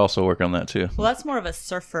Bill and Ted also work on that too. Well, that's more of a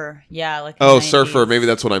surfer. Yeah, like Oh, 90s. surfer. Maybe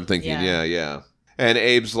that's what I'm thinking. Yeah. And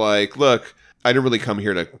Abe's like, look, I didn't really come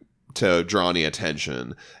here to draw any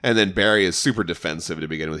attention. And then Barry is super defensive to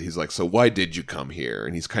begin with. He's like, so why did you come here?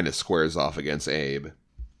 And he's kind of squares off against Abe.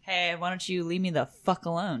 Hey, why don't you leave me the fuck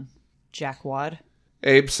alone, jackwad?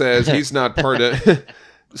 Abe says he's not part of...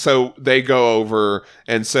 So they go over,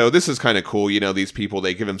 and so this is kind of cool. You know, these people,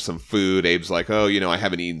 they give him some food. Abe's like, oh, you know, I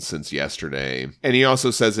haven't eaten since yesterday. And he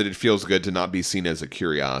also says that it feels good to not be seen as a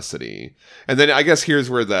curiosity. And then I guess here's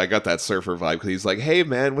where I got that surfer vibe, because he's like, hey,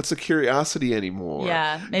 man, what's a curiosity anymore?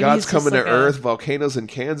 Yeah. Maybe God's he's just coming like to Earth, volcanoes in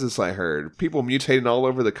Kansas, I heard. People mutating all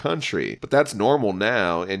over the country. But that's normal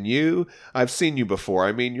now. And you, I've seen you before.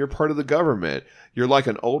 I mean, you're part of the government. You're like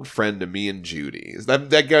an old friend to me and Judy. That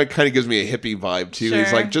guy kind of gives me a hippie vibe, too. Sure.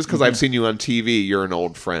 He's like, just because I've seen you on TV, you're an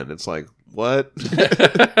old friend. It's like, what?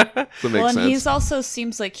 That makes and sense. he's also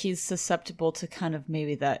seems like he's susceptible to kind of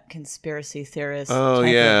maybe that conspircy theorist. Oh,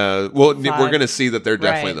 type yeah. of Well, vibe. we're going to see that they're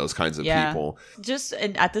definitely Right. those kinds of Yeah. people. Just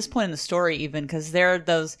at this point in the story, even because there are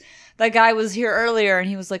those. That guy was here earlier, and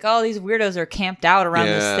he was like, "Oh, these weirdos are camped out around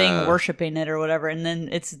this Yeah. thing, worshiping it or whatever." And then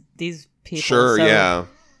it's these people. Sure, so yeah.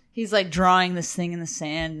 He's like drawing this thing in the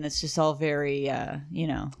sand, and it's just all very,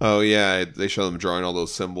 Oh, yeah. They show them drawing all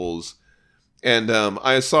those symbols. And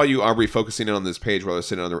I saw you, Aubrey, focusing in on this page where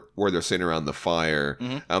they're sitting around the fire.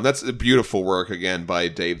 Mm-hmm. That's a beautiful work, again, by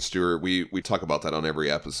Dave Stewart. We talk about that on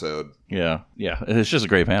every episode. Yeah. It's just a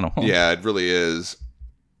great panel. Yeah, it really is.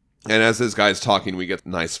 And as this guy's talking, we get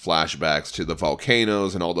nice flashbacks to the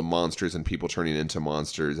volcanoes and all the monsters and people turning into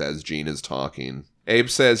monsters as Gene is talking. Abe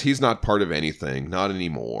says he's not part of anything, not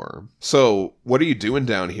anymore. So, what are you doing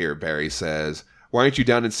down here, Barry says. Why aren't you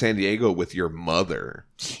down in San Diego with your mother?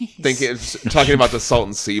 Talking about the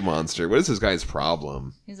Salton Sea monster. What is this guy's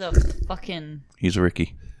problem? he's a fucking. He's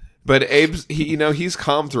Ricky. But Abe's, he's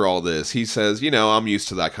calm through all this. He says, I'm used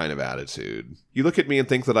to that kind of attitude. You look at me and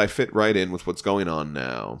think that I fit right in with what's going on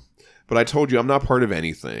now. But I told you I'm not part of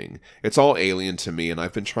anything. It's all alien to me, and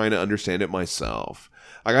I've been trying to understand it myself.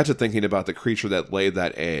 I got to thinking about the creature that laid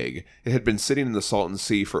that egg. It had been sitting in the Salton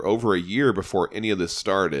Sea for over a year before any of this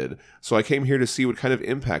started, so I came here to see what kind of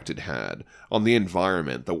impact it had on the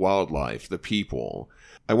environment, the wildlife, the people.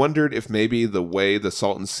 I wondered if maybe the way the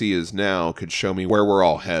Salton Sea is now could show me where we're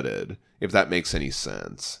all headed, if that makes any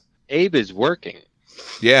sense. Abe is working.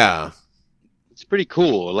 Yeah. It's pretty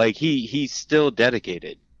cool. Like he's still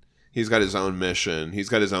dedicated. He's got his own mission. He's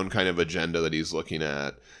got his own kind of agenda that he's looking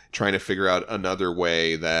at, trying to figure out another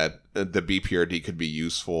way that the BPRD could be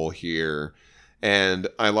useful here. And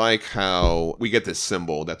I like how we get this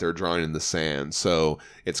symbol that they're drawing in the sand. So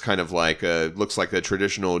it's kind of like looks like a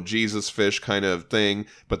traditional Jesus fish kind of thing,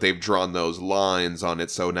 but they've drawn those lines on it.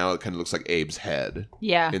 So now it kind of looks like Abe's head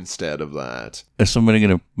instead of that. Is somebody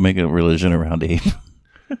going to make a religion around Abe?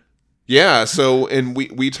 Yeah, so, and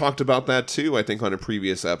we talked about that too, I think, on a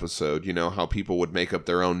previous episode, how people would make up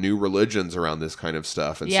their own new religions around this kind of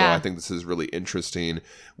stuff. And so I think this is really interesting.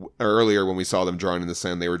 Earlier, when we saw them drawing in the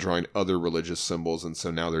sand, they were drawing other religious symbols, and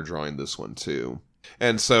so now they're drawing this one too.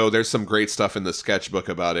 And so there's some great stuff in the sketchbook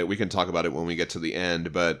about it. We can talk about it when we get to the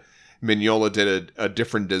end, but Mignola did a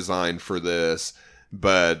different design for this.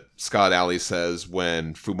 But Scott Alley says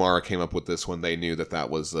when Fumara came up with this one, they knew that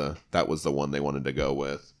was the one they wanted to go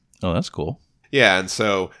with. Oh, that's cool. Yeah, and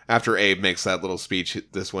so after Abe makes that little speech,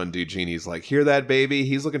 this one dude, Genie's like, hear that, baby?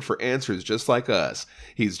 He's looking for answers just like us.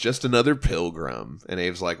 He's just another pilgrim. And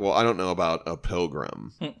Abe's like, well, I don't know about a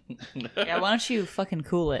pilgrim. Yeah, why don't you fucking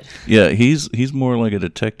cool it? Yeah, he's more like a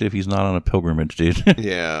detective. He's not on a pilgrimage, dude.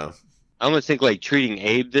 Yeah. I almost think like treating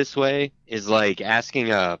Abe this way is like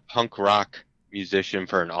asking a punk rock musician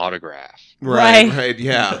for an autograph. Right,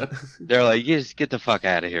 yeah. They're like, you just get the fuck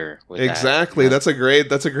out of here with Exactly. that.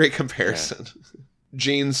 That's a great comparison. Yeah.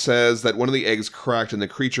 Gene says that one of the eggs cracked and the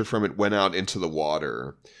creature from it went out into the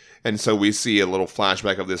water. And so we see a little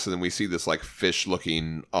flashback of this, and then we see this like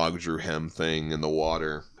fish-looking Ogdruhem thing in the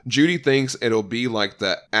water. Judy thinks it'll be like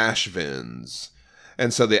the Ashvins.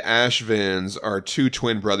 And so the Ashvins are two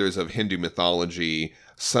twin brothers of Hindu mythology,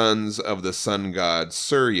 sons of the sun god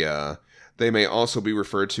Surya. They may also be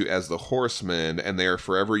referred to as the Horsemen, and they are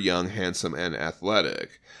forever young, handsome, and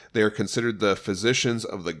athletic. They are considered the physicians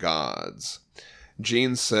of the gods.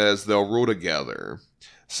 Gene says they'll rule together.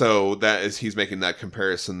 So that is, he's making that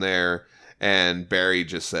comparison there. And Barry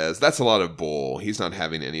just says, that's a lot of bull. He's not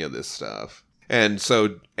having any of this stuff. And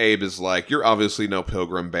so Abe is like, you're obviously no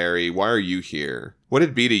pilgrim, Barry. Why are you here? What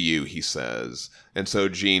it be to you, he says. And so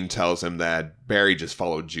Gene tells him that Barry just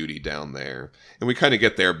followed Judy down there. And we kind of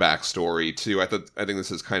get their backstory, too. I think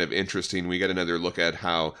this is kind of interesting. We get another look at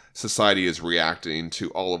how society is reacting to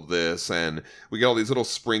all of this. And we get all these little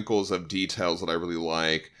sprinkles of details that I really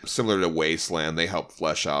like. Similar to Wasteland, they help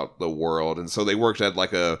flesh out the world. And so they worked at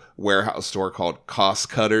like a warehouse store called Cost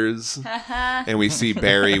Cutters. And we see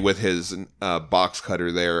Barry with his box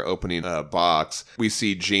cutter there opening a box. We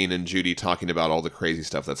see Gene and Judy talking about all the crazy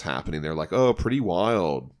stuff that's happening. They're like, oh, pretty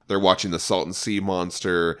wild. They're watching the Salton Sea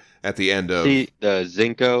Monster at the end of... See the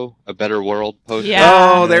Zinco, A Better World poster?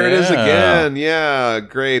 Yeah. Oh, there it is again. Yeah,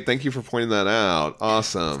 great. Thank you for pointing that out.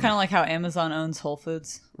 Awesome. It's kind of like how Amazon owns Whole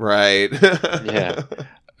Foods. Right. Yeah.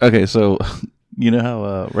 Okay, so you know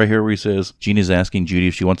how right here where he says, Gene is asking Judy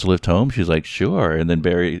if she wants to lift home? She's like, sure. And then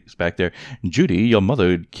Barry's back there, Judy, your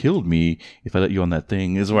mother killed me if I let you on that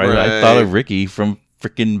thing. This is where I thought of Ricky from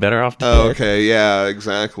freaking Better Off Dead. Oh, okay, yeah,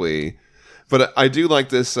 exactly. But I do like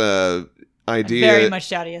this idea. I very much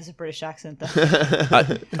doubt he has a British accent, though.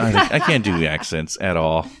 I can't do the accents at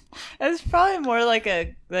all. It's probably more like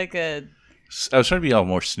a. I was trying to be all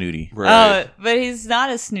more snooty. Right. Oh, but he's not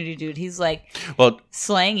a snooty dude. He's like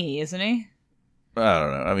slangy, isn't he? I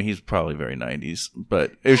don't know. I mean, he's probably very 90s,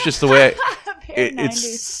 but it was just the way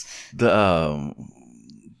it's the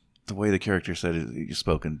way the character said it. He's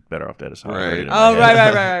spoken Better Off Dead. Is how I heard it in my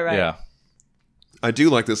head. Right. Yeah. I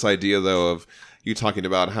do like this idea, though, of you talking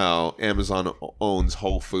about how Amazon owns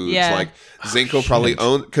Whole Foods. Yeah. Like, Zinco probably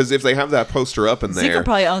owns... Because if they have that poster up in there... Zinco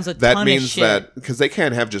probably owns a that ton means of shit. that... Because they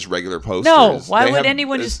can't have just regular posters. No, why They would have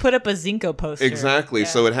anyone just put up a Zinco poster? Exactly. Yeah.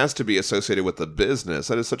 So it has to be associated with the business.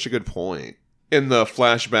 That is such a good point. In the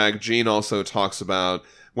flashback, Gene also talks about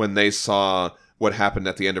when they saw what happened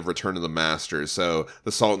at the end of Return of the Master. So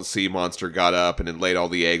the Salton Sea Monster got up and it laid all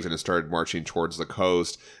the eggs and it started marching towards the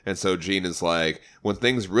coast. And so Gene is like, when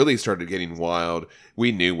things really started getting wild,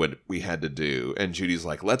 we knew what we had to do. And Judy's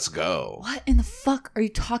like, let's go. What in the fuck are you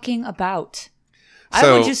talking about?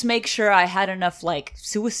 So, I would just make sure I had enough, like,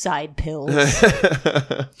 suicide pills.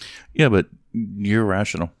 Yeah, but you're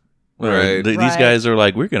rational. Right. These guys are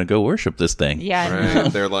like, we're going to go worship this thing. Yeah, I know.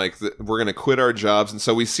 Right. They're like, we're going to quit our jobs. And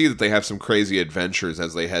so we see that they have some crazy adventures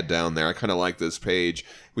as they head down there. I kind of like this page.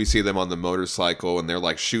 We see them on the motorcycle and they're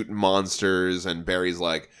like shooting monsters and Barry's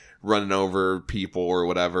like running over people or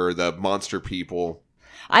whatever, the monster people.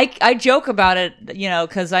 I joke about it,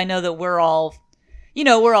 because I know that we're all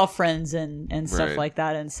friends and stuff Right. like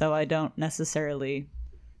that. And so I don't necessarily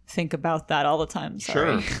think about that all the time.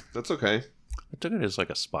 Sorry. Sure. That's okay. I took it as like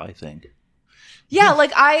a spy thing. Yeah,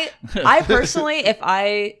 like I personally,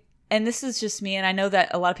 and this is just me, and I know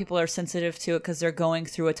that a lot of people are sensitive to it because they're going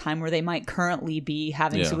through a time where they might currently be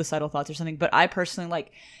having suicidal thoughts or something. But I personally,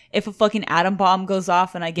 like, if a fucking atom bomb goes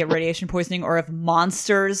off and I get radiation poisoning, or if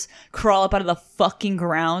monsters crawl up out of the fucking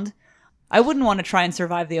ground, I wouldn't want to try and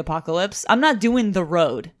survive the apocalypse. I'm not doing the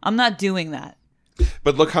road. I'm not doing that.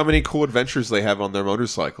 But look how many cool adventures they have on their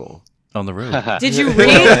motorcycle. On the road. Did you read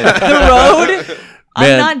The Road?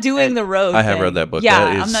 I'm not doing The Road. I have thing. read that book. Yeah,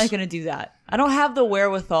 That is- I'm not going to do that. I don't have the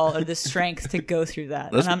wherewithal or the strength to go through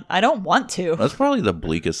that. And I don't want to. That's probably the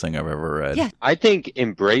bleakest thing I've ever read. Yeah. I think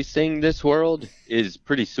embracing this world is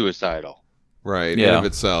pretty suicidal. Right, Yeah. in of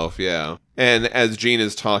itself, yeah. And as Gene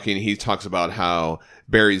is talking, he talks about how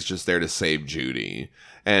Barry's just there to save Judy.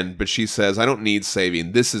 But she says, I don't need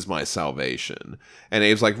saving. This is my salvation. And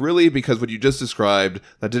Abe's like, really? Because what you just described,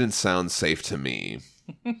 that didn't sound safe to me.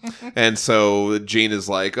 And so Gene is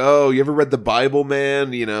like, oh, you ever read the Bible,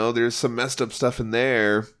 man? You know, there's some messed up stuff in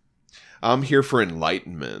there. I'm here for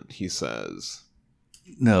enlightenment, he says.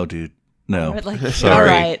 No, dude. No. Like,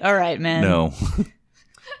 sorry. All right, man. No.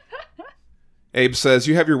 Abe says,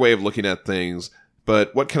 you have your way of looking at things,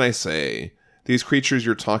 but what can I say? These creatures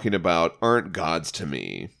you're talking about aren't gods to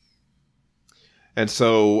me. And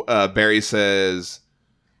so Barry says,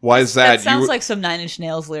 why is that? That sounds like some Nine Inch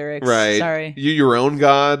Nails lyrics. Right. Sorry. You your own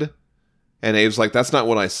god? And Abe's like, that's not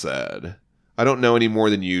what I said. I don't know any more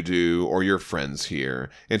than you do or your friends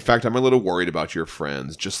here. In fact, I'm a little worried about your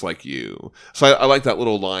friends, just like you. So I like that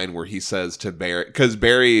little line where he says to Barry, because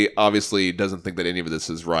Barry obviously doesn't think that any of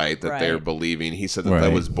this is right, that they're believing. He said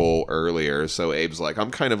that was bull earlier. So Abe's like,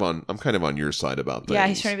 I'm kind of on your side about things. Yeah,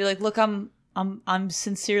 he's trying to be like, look, I'm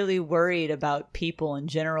sincerely worried about people in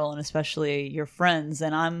general, and especially your friends,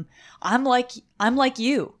 and I'm like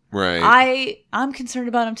you. Right. I'm concerned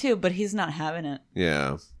about him too, but he's not having it.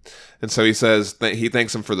 Yeah. And so he says that he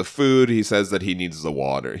thanks him for the food. He says that he needs the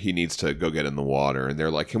water. He needs to go get in the water. And they're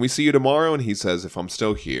like, can we see you tomorrow? And he says, if I'm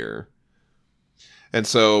still here. And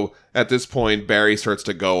so at this point, Barry starts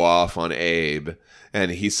to go off on Abe.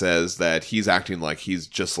 And he says that he's acting like he's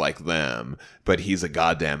just like them, but he's a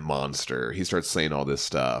goddamn monster. He starts saying all this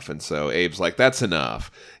stuff. And so Abe's like, that's enough.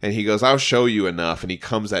 And he goes, I'll show you enough. And he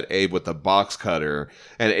comes at Abe with the box cutter.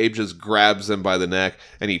 And Abe just grabs him by the neck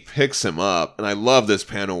and he picks him up. And I love this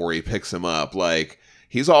panel where he picks him up. Like,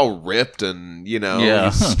 he's all ripped and,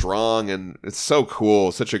 he's strong. And it's so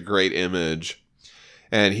cool. Such a great image.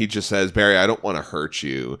 And he just says, Barry, I don't want to hurt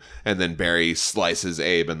you. And then Barry slices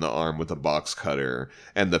Abe in the arm with a box cutter.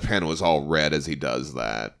 And the panel is all red as he does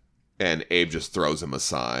that. And Abe just throws him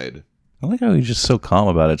aside. I like how he's just so calm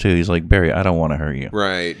about it, too. He's like, Barry, I don't want to hurt you.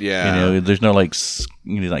 Right, yeah. There's no, he's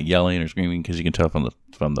not yelling or screaming because you can tell from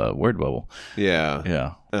the word bubble. Yeah.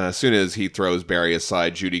 Yeah. As soon as he throws Barry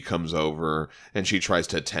aside, Judy comes over and she tries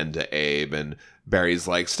to attend to Abe. And Barry's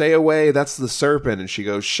like, stay away, that's the serpent. And she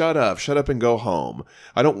goes, shut up and go home.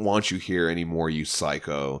 I don't want you here anymore, you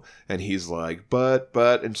psycho. And he's like, but.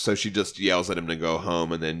 And so she just yells at him to go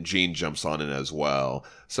home. And then Gene jumps on it as well.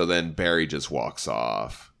 So then Barry just walks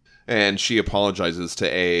off. And she apologizes to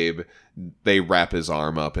Abe. They wrap his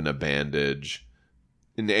arm up in a bandage.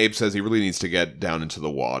 And Abe says he really needs to get down into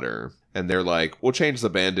the water. And they're like, we'll change the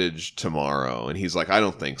bandage tomorrow. And he's like, I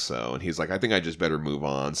don't think so. And he's like, I think I just better move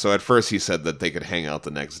on. So at first he said that they could hang out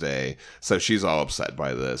the next day. So she's all upset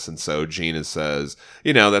by this. And so Gina says,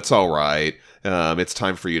 that's all right. It's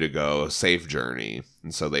time for you to go. Safe journey.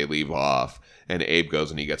 And so they leave off. And Abe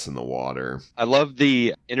goes and he gets in the water. I love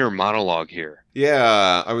the inner monologue here.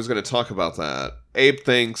 Yeah, I was going to talk about that. Abe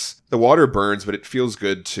thinks the water burns, but it feels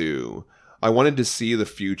good too. I wanted to see the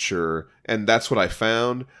future, and that's what I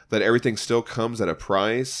found, that everything still comes at a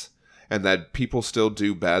price, and that people still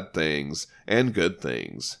do bad things and good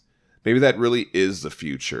things. Maybe that really is the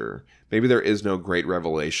future. Maybe there is no great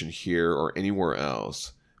revelation here or anywhere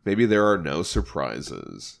else. Maybe there are no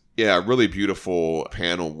surprises. Yeah, really beautiful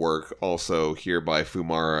panel work also here by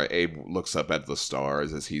Fumara. Abe looks up at the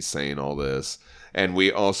stars as he's saying all this. And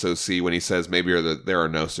we also see when he says maybe there are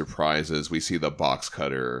no surprises, we see the box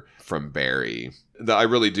cutter from Barry. I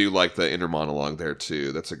really do like the inner monologue there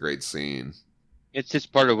too. That's a great scene. It's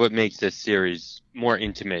just part of what makes this series more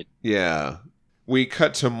intimate. Yeah. We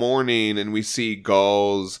cut to morning and we see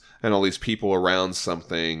gulls and all these people around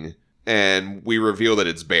something. And we reveal that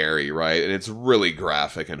it's Barry, right? And it's really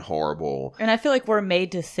graphic and horrible. And I feel like we're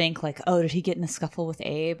made to think like, oh, did he get in a scuffle with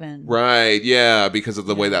Abe? And right, yeah, because of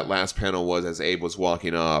the way that last panel was as Abe was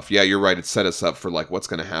walking off. Yeah, you're right. It set us up for like what's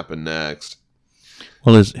going to happen next.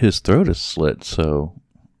 Well, his throat is slit, so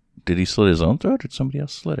did he slit his own throat or did somebody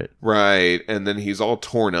else slit it? Right, and then he's all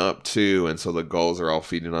torn up too, and so the gulls are all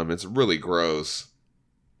feeding on him. It's really gross.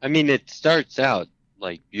 I mean, it starts out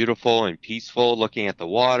like beautiful and peaceful, looking at the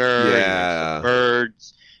water, and the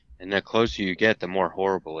birds, and the closer you get, the more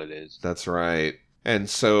horrible it is. That's right. And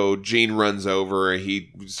so Gene runs over,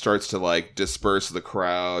 he starts to like disperse the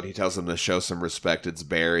crowd, he tells them to show some respect, it's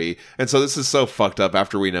Barry. And so this is so fucked up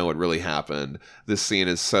after we know what really happened. This scene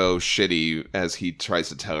is so shitty as he tries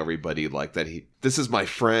to tell everybody like that this is my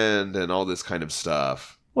friend and all this kind of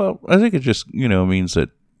stuff. Well, I think it just, means that,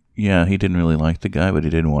 yeah, he didn't really like the guy, but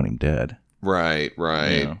he didn't want him dead. Right.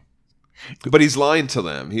 Yeah. But he's lying to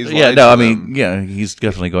them. He's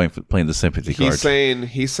definitely playing the sympathy card.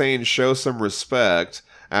 He's saying show some respect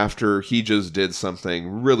after he just did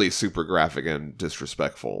something really super graphic and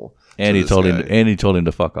disrespectful. And he told him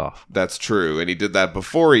to fuck off. That's true. And he did that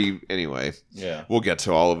before anyway. Yeah. We'll get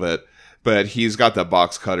to all of it. But he's got the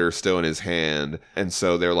box cutter still in his hand. And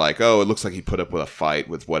so they're like, oh, it looks like he put up with a fight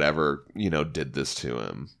with whatever, did this to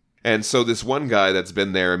him. And so this one guy that's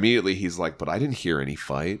been there, immediately he's like, but I didn't hear any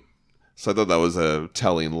fight. So I thought that was a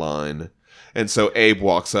telling line. And so Abe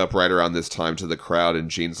walks up right around this time to the crowd,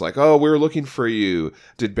 and Gene's like, oh, we were looking for you.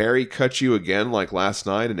 Did Barry cut you again like last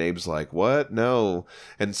night? And Abe's like, what? No.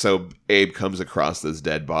 And so Abe comes across this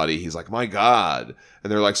dead body. He's like, my God.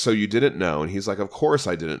 And they're like, so you didn't know? And he's like, of course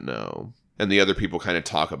I didn't know. And the other people kind of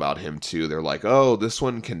talk about him too. They're like, oh, this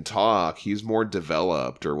one can talk. He's more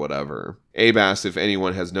developed or whatever. Abe asks if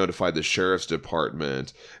anyone has notified the sheriff's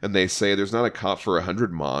department, and they say there's not a cop for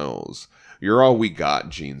 100 miles. You're all we got,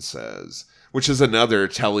 Gene says. Which is another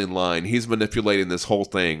telling line. He's manipulating this whole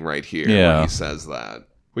thing right here when he says that.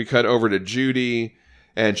 We cut over to Judy,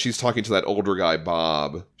 and she's talking to that older guy,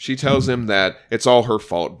 Bob. She tells him that it's all her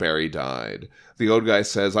fault Barry died. The old guy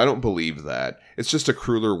says, I don't believe that. It's just a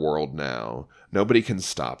crueler world now. Nobody can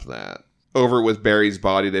stop that. Over with Barry's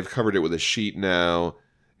body, they've covered it with a sheet now,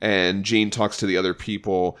 and Gene talks to the other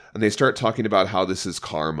people, and they start talking about how this is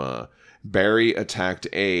karma. Barry attacked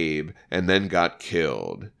Abe and then got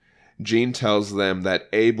killed. Gene tells them that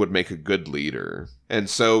Abe would make a good leader. And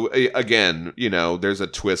so, again, there's a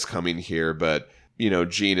twist coming here, but,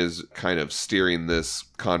 Gene is kind of steering this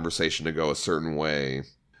conversation to go a certain way.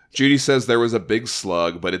 Judy says there was a big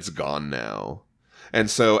slug, but it's gone now. And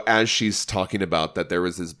so as she's talking about that there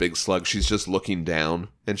was this big slug, she's just looking down,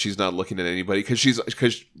 and she's not looking at anybody because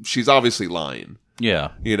she's obviously lying.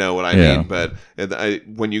 Yeah. You know what I mean? But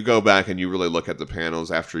when you go back and you really look at the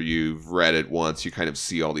panels after you've read it once, you kind of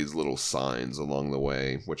see all these little signs along the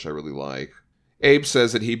way, which I really like. Abe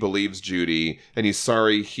says that he believes Judy, and he's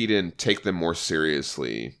sorry he didn't take them more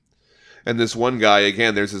seriously. And this one guy,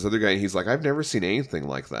 again, there's this other guy, and he's like, I've never seen anything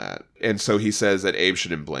like that. And so he says that Abe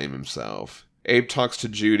shouldn't blame himself. Abe talks to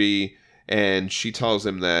Judy, and she tells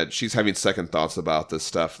him that she's having second thoughts about the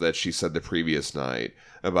stuff that she said the previous night,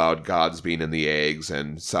 about gods being in the eggs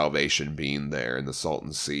and salvation being there in the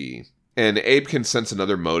Salton Sea. And Abe can sense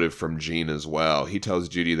another motive from Gene as well. He tells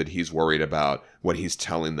Judy that he's worried about what he's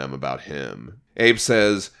telling them about him. Abe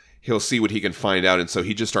says he'll see what he can find out, and so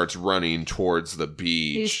he just starts running towards the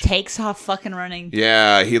beach. He just takes off fucking running.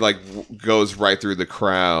 Yeah, he goes right through the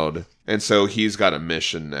crowd. And so he's got a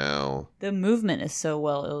mission now. The movement is so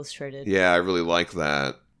well illustrated. Yeah, I really like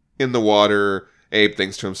that. In the water, Abe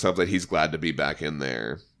thinks to himself that he's glad to be back in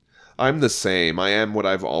there. I'm the same. I am what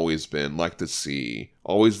I've always been, like the sea.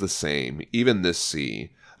 Always the same, even this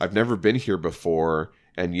sea. I've never been here before,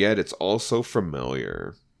 and yet it's all so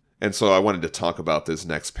familiar. And so I wanted to talk about this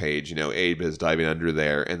next page. Abe is diving under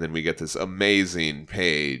there, and then we get this amazing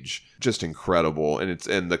page. Just incredible.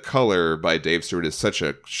 And the color by Dave Stewart is such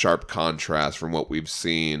a sharp contrast from what we've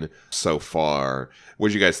seen so far. What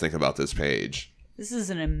did you guys think about this page? This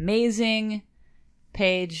is an amazing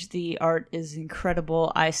page. The art is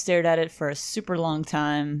incredible. I stared at it for a super long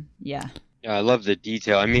time. Yeah, I love the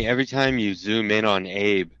detail. I mean, every time you zoom in on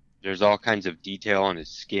Abe, there's all kinds of detail on his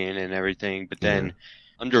skin and everything. But then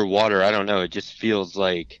underwater, I don't know, it just feels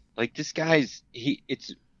like this guy's the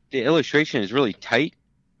illustration is really tight,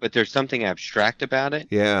 but there's something abstract about it.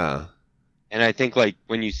 Yeah. And I think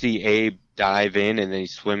when you see Abe dive in and then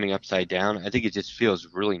he's swimming upside down, I think it just feels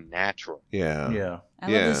really natural. Yeah. Yeah.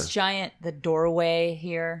 I love this the doorway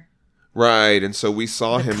here. Right, and so we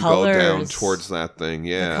saw The him colors. go down towards that thing,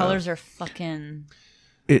 yeah. The colors are fucking...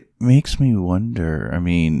 It makes me wonder, I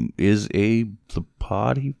mean, is Abe the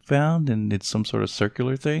pod he found and it's some sort of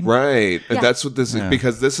circular thing? Right, Yeah. that's what this is,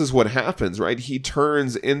 because this is what happens, right? He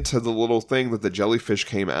turns into the little thing that the jellyfish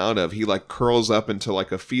came out of. He curls up into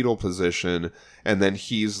a fetal position, and then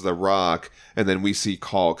he's the rock, and then we see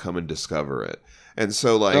Call come and discover it. And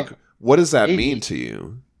so, what does that mean to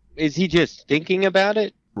you? Is he just thinking about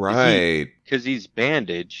it? Right. Because he's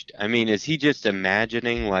bandaged. I mean, is he just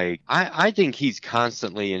imagining, I think he's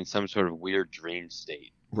constantly in some sort of weird dream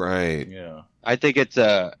state. Right. Yeah. I think it's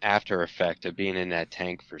a after effect of being in that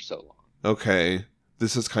tank for so long. Okay.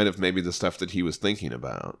 This is kind of maybe the stuff that he was thinking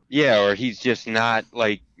about. Yeah, or he's just not,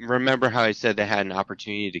 remember how I said they had an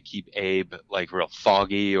opportunity to keep Abe, real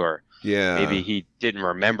foggy, or maybe he didn't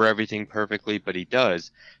remember everything perfectly, but he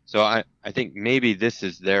does. So I think maybe this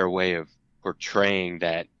is their way of portraying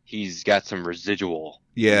that he's got some residual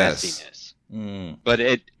messiness. But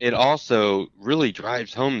it also really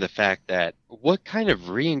drives home the fact that what kind of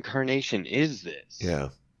reincarnation is this? Yeah.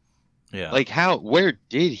 Yeah. Where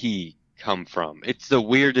did he come from? It's the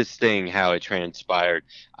weirdest thing how it transpired.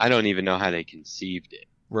 I don't even know how they conceived it.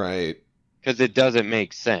 Right. Because it doesn't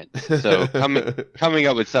make sense. So coming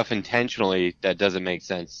up with stuff intentionally that doesn't make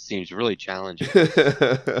sense seems really challenging.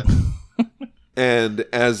 And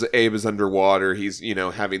as Abe is underwater, he's,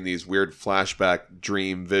 having these weird flashback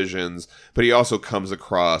dream visions, but he also comes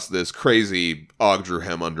across this crazy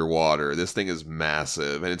Ogdruhem underwater. This thing is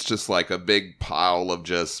massive, and it's just like a big pile of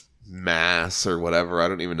just mass or whatever. I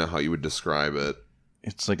don't even know how you would describe it.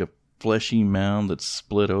 It's like a fleshy mound that's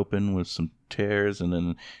split open with some tears, and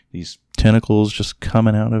then these tentacles just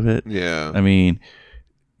coming out of it. Yeah. I mean,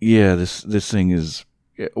 yeah, this thing is...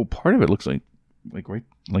 part of it looks like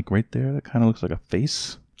right there, that kind of looks like a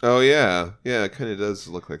face. Oh, yeah. Yeah, it kind of does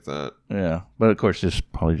look like that. Yeah. But, of course, it's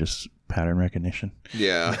probably just pattern recognition.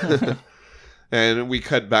 Yeah. And we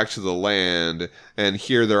cut back to the land, and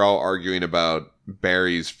here they're all arguing about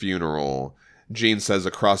Barry's funeral. Jean says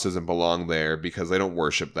a cross doesn't belong there because they don't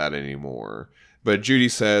worship that anymore. But Judy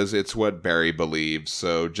says it's what Barry believes,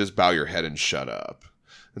 so just bow your head and shut up.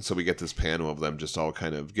 And so we get this panel of them just all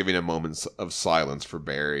kind of giving a moment of silence for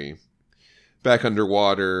Barry. Back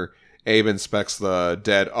underwater, Abe inspects the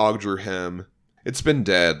dead Ogdruhem. It's been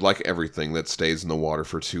dead, like everything that stays in the water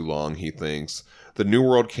for too long, he thinks. The New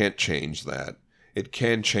World can't change that. It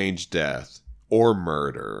can change death or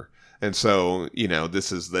murder. And so,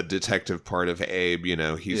 this is the detective part of Abe,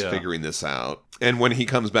 he's figuring this out. And when he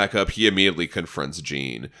comes back up, he immediately confronts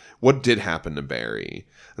Jean. What did happen to Barry?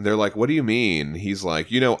 And they're like, what do you mean? He's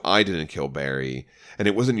like, I didn't kill Barry. And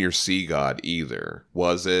it wasn't your sea god either,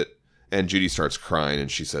 was it? And Judy starts crying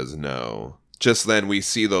and she says no. Just then we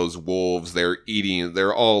see those wolves,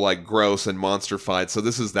 they're all like gross and monster-fied. So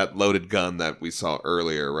this is that loaded gun that we saw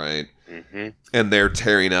earlier, right? Mm-hmm. And they're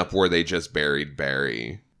tearing up where they just buried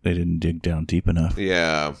Barry. They didn't dig down deep enough.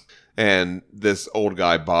 Yeah. And this old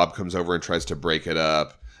guy, Bob, comes over and tries to break it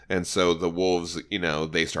up. And so the wolves,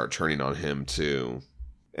 they start turning on him too.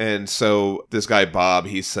 And so this guy, Bob,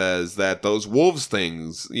 he says that those wolves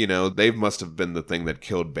things, they must have been the thing that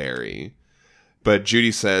killed Barry. But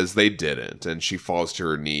Judy says they didn't. And she falls to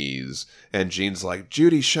her knees. And Jean's like,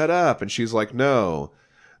 Judy, shut up. And she's like, no,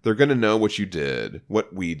 they're going to know what you did,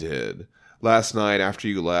 what we did. Last night after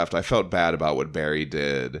you left, I felt bad about what Barry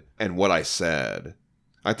did and what I said.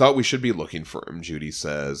 I thought we should be looking for him, Judy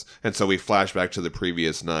says. And so we flash back to the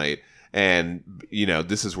previous night. And,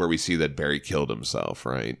 this is where we see that Barry killed himself,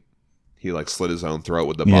 right? He, slit his own throat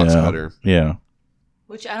with the box cutter. Yeah.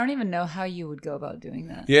 Which I don't even know how you would go about doing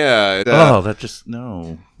that. Yeah. That just,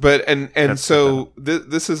 no. But, and so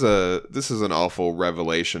this is an awful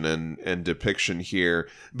revelation and depiction here.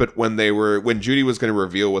 But when Judy was going to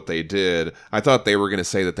reveal what they did, I thought they were going to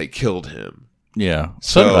say that they killed him. Yeah.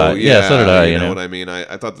 So did I. Yeah, so did I. You know what I mean?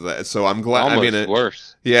 I thought that. So I'm glad. Almost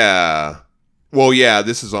worse. Yeah. Well, yeah,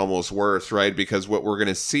 this is almost worse, right? Because what we're going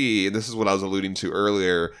to see, and this is what I was alluding to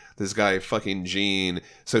earlier, this guy fucking Gene,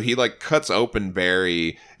 so he cuts open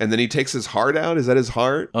Barry, and then he takes his heart out. Is that his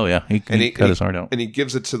heart? Oh, yeah. He cut his heart out. And he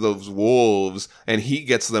gives it to those wolves, and he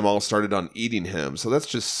gets them all started on eating him. So that's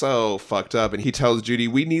just so fucked up. And he tells Judy,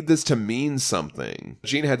 we need this to mean something.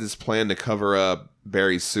 Gene had this plan to cover up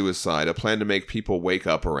Barry's suicide, a plan to make people wake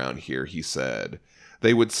up around here, he said.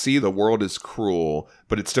 They would see the world as cruel,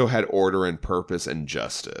 but it still had order and purpose and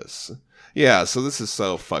justice. Yeah, so this is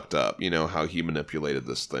so fucked up, how he manipulated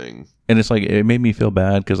this thing. And it's it made me feel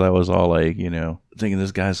bad because I was all thinking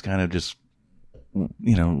this guy's kind of just, I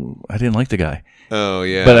didn't like the guy. Oh,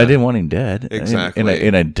 yeah. But I didn't want him dead. Exactly.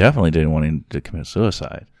 And I definitely didn't want him to commit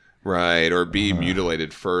suicide. Right, or be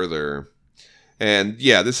mutilated further. And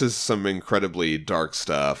yeah, this is some incredibly dark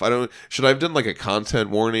stuff. Should I have done a content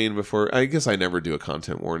warning before? I guess I never do a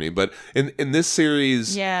content warning, but in this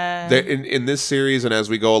series, yeah, in this series, and as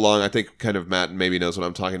we go along, I think kind of Matt maybe knows what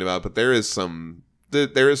I'm talking about, but there is some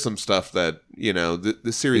stuff that,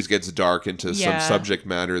 the series gets dark into some subject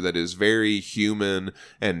matter that is very human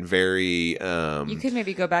and very... you could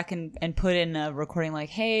maybe go back and put in a recording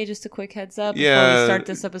hey, just a quick heads up before we start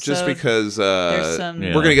this episode. Just because there's some,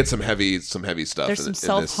 we're going to get some heavy stuff there's some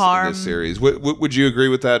self-harm in this series. Would you agree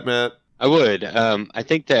with that, Matt? I would. I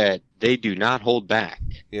think that they do not hold back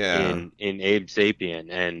in Abe Sapien,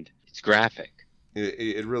 and it's graphic.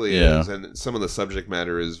 It really is, and some of the subject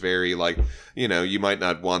matter is very you might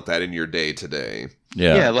not want that in your day today.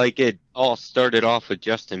 Yeah, it all started off with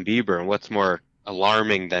Justin Bieber, and what's more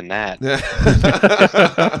alarming than that?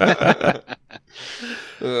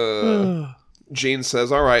 Gene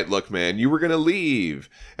says, all right, look, man, you were going to leave,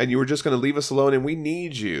 and you were just going to leave us alone, and we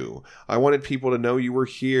need you. I wanted people to know you were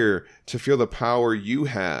here, to feel the power you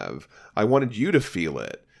have. I wanted you to feel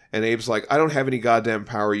it. And Abe's like, I don't have any goddamn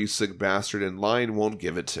power, you sick bastard, and Lion won't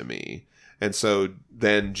give it to me. And so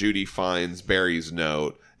then Judy finds Barry's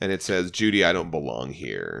note, and it says, Judy, I don't belong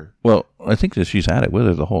here. Well, I think that she's had it with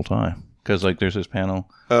her the whole time. Because like there's this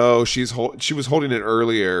panel. Oh, she was holding it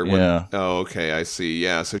earlier. Yeah. Oh, okay, I see.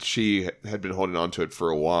 Yeah, so she had been holding on to it for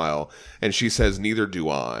a while, and she says, "Neither do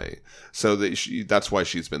I." So that's why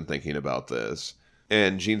she's been thinking about this.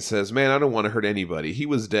 And Jean says, "Man, I don't want to hurt anybody. He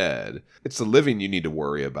was dead. It's the living you need to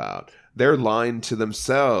worry about. They're lying to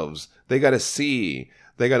themselves. They got to see.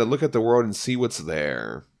 They got to look at the world and see what's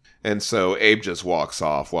there." And so Abe just walks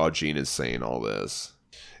off while Jean is saying all this.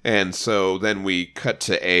 And so then we cut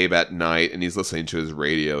to Abe at night, and he's listening to his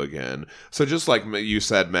radio again. So just like you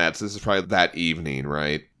said, Matt, this is probably that evening,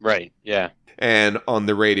 right? Right, yeah. And on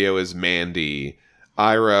the radio is Mandy.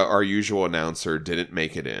 Ira, our usual announcer, didn't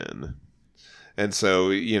make it in. And so,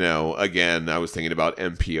 again, I was thinking about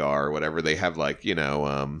NPR or whatever. They have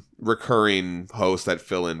recurring hosts that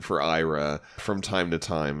fill in for Ira from time to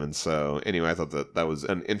time. And so, anyway, I thought that was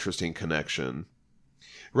an interesting connection.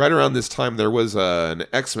 Right around this time, there was an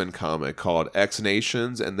X-Men comic called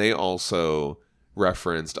X-Nations, and they also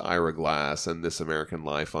referenced Ira Glass and This American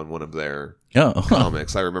Life on one of their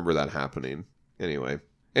comics. I remember that happening. Anyway.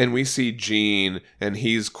 And we see Gene, and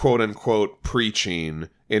he's quote-unquote preaching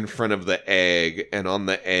in front of the egg, and on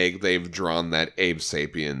the egg they've drawn that Abe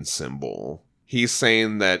Sapien symbol. He's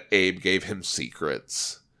saying that Abe gave him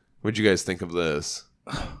secrets. What'd you guys think of this?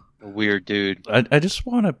 Weird dude. I just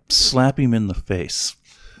want to slap him in the face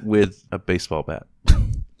with a baseball bat.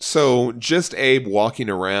 So just Abe walking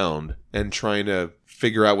around and trying to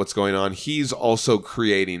figure out what's going on, he's also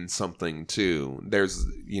creating something too. There's,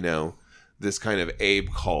 this kind of Abe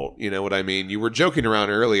cult. You know what I mean? You were joking around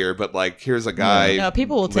earlier, but here's a guy. No,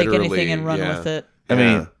 people will take anything and run with it. I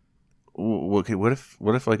mean, okay, what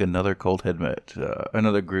if like another cult had met,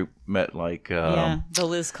 another group met like... the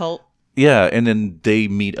Liz cult. Yeah, and then they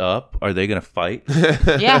meet up. Are they going to fight?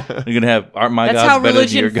 Yeah. You're going to have, aren't my That's gods how better than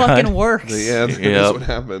your religion God? fucking works. Yeah, that's what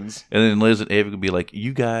happens. And then Liz and Abe could be like,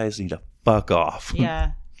 you guys need to fuck off.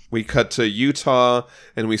 Yeah. We cut to Utah,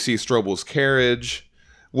 and we see Strobel's carriage.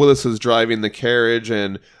 Willis is driving the carriage,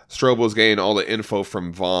 and Strobel's getting all the info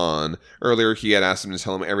from Vaughn. Earlier, he had asked him to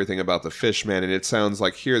tell him everything about the Fishman, and it sounds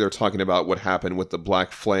like here they're talking about what happened with the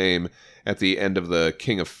Black Flame at the end of the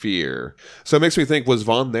King of Fear. So it makes me think, was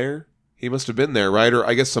Vaughn there? He must have been there, right? Or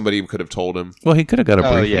I guess somebody could have told him. Well, he could have got a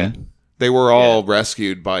briefing. Yeah. They were all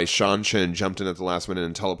rescued by Shanshin, jumped in at the last minute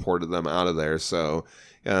and teleported them out of there. So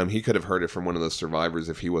he could have heard it from one of the survivors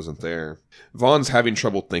if he wasn't there. Vaughn's having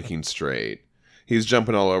trouble thinking straight. He's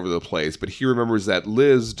jumping all over the place, but he remembers that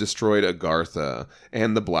Liz destroyed Agartha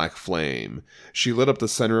and the Black Flame. She lit up the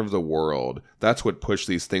center of the world. That's what pushed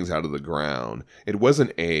these things out of the ground. It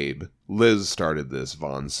wasn't Abe. Liz started this,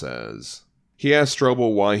 Vaughn says. He asks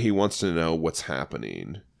Strobel why he wants to know what's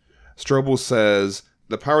happening. Strobel says,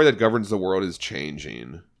 the power that governs the world is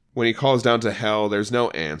changing. When he calls down to hell, there's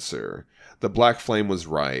no answer. The Black Flame was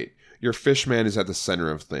right. Your Fishman is at the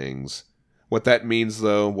center of things. What that means,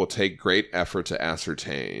 though, will take great effort to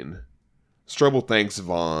ascertain. Strobel thanks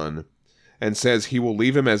Vaughn and says he will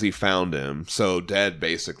leave him as he found him, so dead,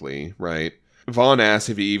 basically, right? Vaughn asks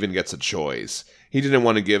if he even gets a choice. He didn't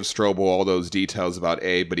want to give Strobel all those details about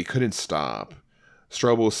Abe, but he couldn't stop.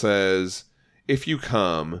 Strobel says, if you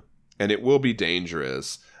come, and it will be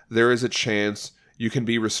dangerous, there is a chance you can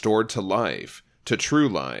be restored to life, to true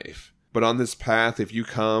life. But on this path, if you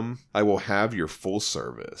come, I will have your full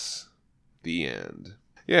service. The end.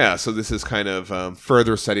 Yeah, so this is kind of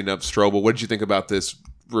further setting up Strobel. What did you think about this?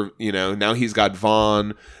 Now he's got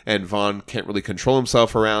Vaughn, and Vaughn can't really control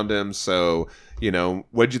himself around him. So,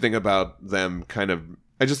 what did you think about them kind of...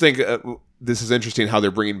 I just think this is interesting how they're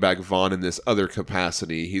bringing back Vaughn in this other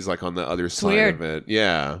capacity. He's like on the other side of it.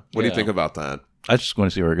 Yeah. What do you think about that? I just want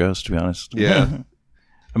to see where it goes, to be honest. Yeah.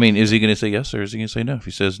 I mean, is he going to say yes or is he going to say no? If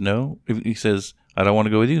he says no, if he says, I don't want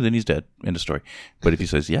to go with you, then he's dead. End of story. But if he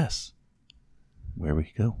says yes, where would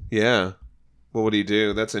he go? Yeah. What would he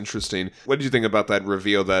do? That's interesting. What did you think about that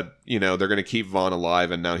reveal that, they're going to keep Vaughn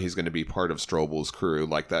alive and now he's going to be part of Strobel's crew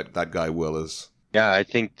like that guy Willis? Yeah, I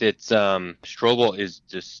think that Strobel is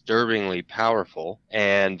disturbingly powerful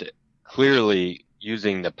and clearly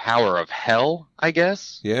using the power of hell, I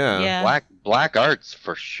guess. Yeah. Black arts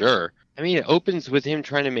for sure. I mean, it opens with him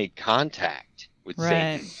trying to make contact with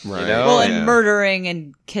Satan. Right. Well, and murdering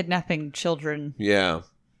and kidnapping children. Yeah.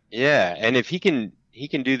 Yeah, and if he can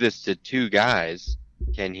do this to two guys,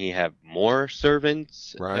 can he have more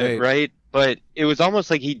servants? Right. But it was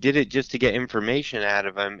almost like he did it just to get information out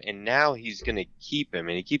of him, and now he's going to keep him,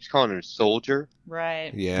 and he keeps calling him soldier.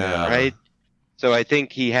 Right. Yeah. Right? So I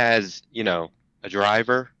think he has, a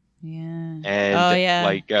driver. Yeah.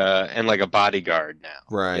 And like a bodyguard now.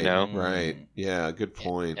 Right. Right. Yeah, good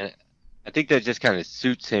point. And I think that just kind of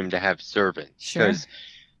suits him to have servants. Sure. Because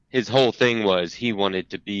his whole thing was he wanted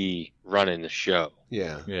to be running the show.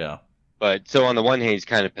 Yeah. Yeah. But so on the one hand, he's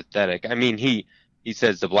kind of pathetic. I mean, he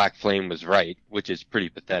says the Black Flame was right, which is pretty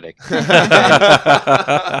pathetic. But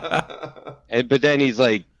then he's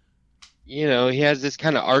like, you know, he has this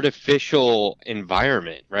kind of artificial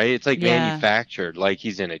environment, right? It's like manufactured. Like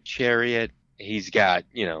he's in a chariot. He's got,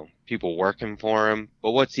 you know, people working for him.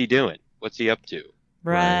 But what's he doing? What's he up to?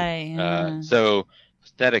 Right. Yeah. So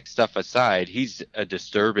aesthetic stuff aside, he's a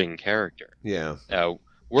disturbing character. Yeah.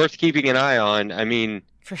 Worth keeping an eye on. I mean,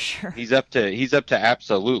 for sure. He's up to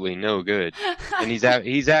absolutely no good, and he's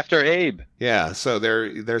after Abe. Yeah, so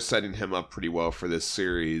they're setting him up pretty well for this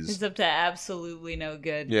series. He's up to absolutely no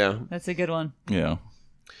good. Yeah, that's a good one. Yeah.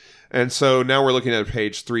 And so now we're looking at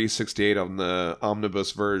page 368 on the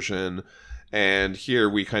omnibus version. And here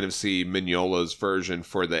we kind of see Mignola's version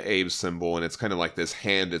for the Abe symbol, and it's kind of like this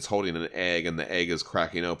hand. It's holding an egg, and the egg is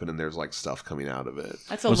cracking open, and there's like stuff coming out of it.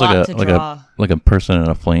 That's a lot to draw. Like a person in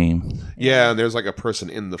a flame. Yeah, and there's like a person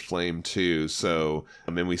in the flame too. So,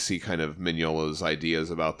 I mean, we see kind of Mignola's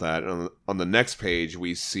ideas about that. And on the next page,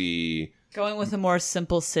 we see going with a more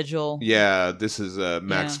simple sigil. Yeah, this is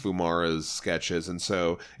Max Fumara's sketches, and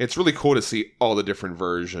so it's really cool to see all the different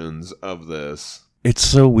versions of this. It's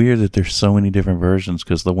so weird that there's so many different versions,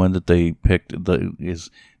 because the one that they picked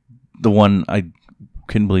is the one I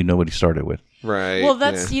couldn't believe nobody started with. Right. Well,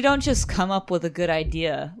 you don't just come up with a good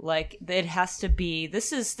idea. Like, it has to be.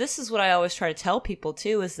 This is what I always try to tell people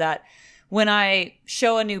too, is that when I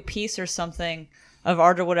show a new piece or something of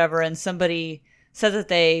art or whatever, and somebody says that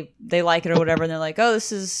they like it or whatever, and they're like, "Oh,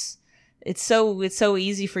 it's so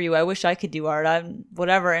easy for you. I wish I could do art. I'm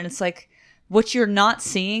whatever." And it's like, what you're not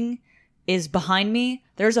seeing is behind me,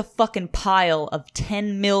 there's a fucking pile of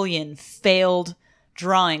 10 million failed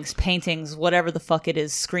drawings, paintings, whatever the fuck it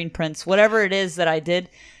is, screen prints, whatever it is that I did.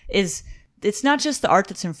 It's not just the art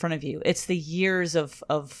that's in front of you. It's the years of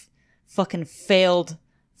fucking failed,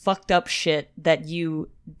 fucked up shit that you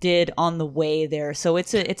did on the way there. So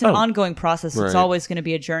it's an ongoing process. Right. It's always going to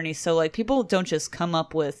be a journey. So like, people don't just come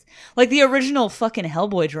up with like the original fucking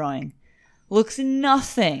Hellboy drawing. Looks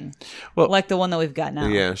nothing like the one that we've got now.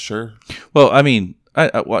 Yeah, sure. Well, I mean,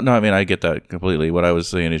 I get that completely. What I was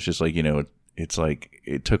saying is just like, you know, it's like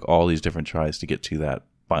it took all these different tries to get to that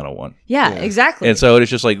final one. Yeah, exactly. And so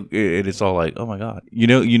it's just like it's all like, oh my god, you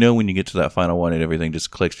know, when you get to that final one and everything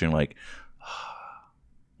just clicks, you're like,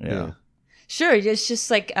 yeah. Sure, it's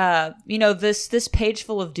just like this page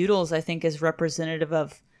full of doodles, I think, is representative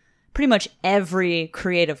of pretty much every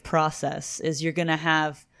creative process. Is you're gonna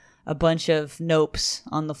have a bunch of nopes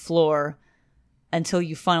on the floor until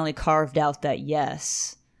you finally carved out that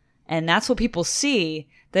yes. And that's what people see.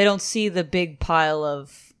 They don't see the big pile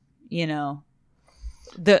of, you know,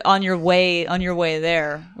 the on your way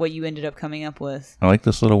there, what you ended up coming up with. I like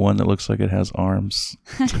this little one that looks like it has arms.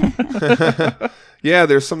 Yeah,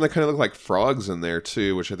 there's some that kind of look like frogs in there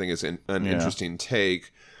too, which I think is an interesting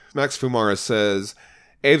take. Max Fumara says,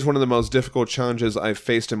 Abe's one of the most difficult challenges I've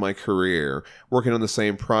faced in my career. Working on the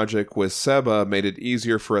same project with Seba made it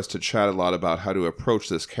easier for us to chat a lot about how to approach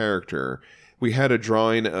this character. We had a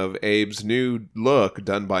drawing of Abe's new look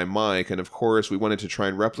done by Mike, and of course we wanted to try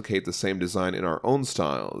and replicate the same design in our own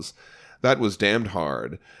styles. That was damned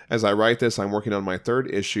hard. As I write this, I'm working on my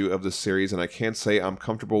 3rd issue of the series, and I can't say I'm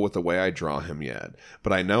comfortable with the way I draw him yet,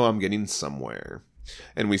 but I know I'm getting somewhere.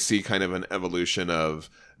 And we see kind of an evolution of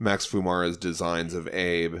Max Fumara's designs of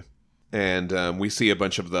Abe. And we see a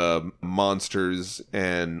bunch of the monsters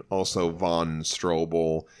and also Von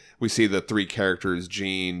Strobel. We see the 3 characters,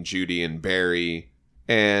 Jean, Judy, and Barry.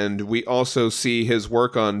 And we also see his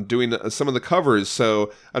work on doing some of the covers.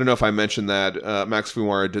 So I don't know if I mentioned that. Max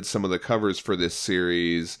Fumara did some of the covers for this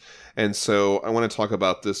series. And so I want to talk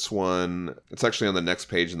about this one. It's actually on the next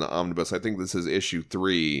page in the omnibus. I think this is issue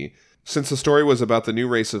 3. Since the story was about the new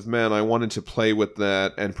race of men, I wanted to play with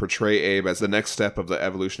that and portray Abe as the next step of the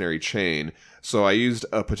evolutionary chain, so I used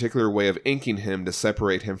a particular way of inking him to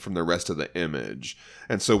separate him from the rest of the image.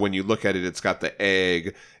 And so when you look at it, it's got the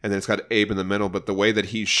egg, and then it's got Abe in the middle, but the way that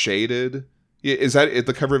he's shaded... Is that at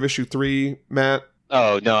the cover of issue 3, Matt?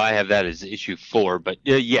 Oh, no, I have that as issue 4, but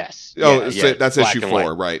yes. Oh, so that's issue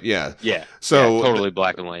 4, right, yeah. Yeah, so totally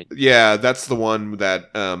black and white. Yeah, that's the one that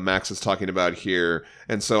Max is talking about here.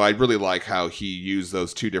 And so I really like how he used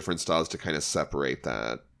those 2 different styles to kind of separate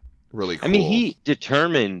that. Really cool. I mean, he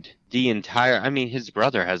determined the entire... I mean, his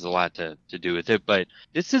brother has a lot to do with it, but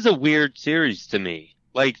this is a weird series to me.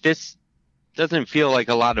 Like, this doesn't feel like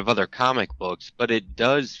a lot of other comic books, but it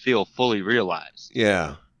does feel fully realized.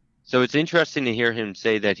 Yeah. So it's interesting to hear him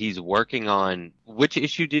say that he's working on, which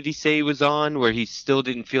issue did he say he was on, where he still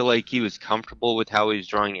didn't feel like he was comfortable with how he was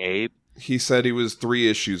drawing Abe? He said he was 3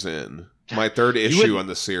 issues in. My 3rd issue on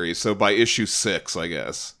the series, so by issue 6, I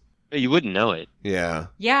guess. You wouldn't know it. Yeah.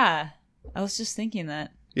 Yeah, I was just thinking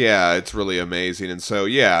that. Yeah, it's really amazing. And so,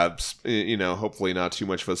 yeah, you know, hopefully not too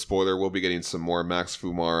much of a spoiler. We'll be getting some more Max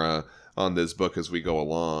Fumara on this book as we go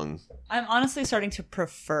along. I'm honestly starting to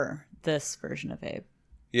prefer this version of Abe.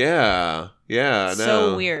 Yeah, no.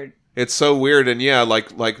 So weird. It's so weird, and yeah,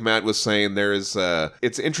 like Matt was saying, there's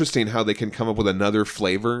it's interesting how they can come up with another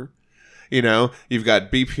flavor. You know, you've got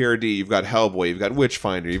BPRD, you've got Hellboy, you've got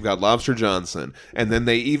Witchfinder, you've got Lobster Johnson, and then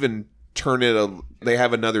they even turn it. They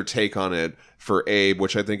have another take on it for Abe,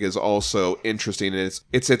 which I think is also interesting. And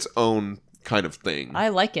it's its own kind of thing. I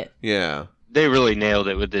like it. Yeah, they really nailed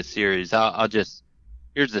it with this series. I'll just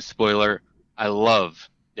here's the spoiler. I love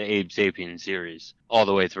the Abe Sapien series all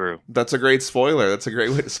the way through. That's a great spoiler. That's a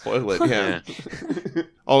great way to spoil it. Yeah.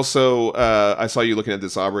 Also, I saw you looking at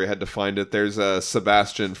this, Aubrey. I had to find it. There's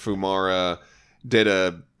Sebastian Fumara did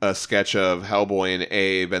a sketch of Hellboy and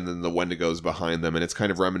Abe, and then the Wendigos behind them, and it's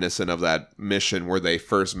kind of reminiscent of that mission where they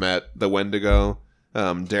first met the Wendigo,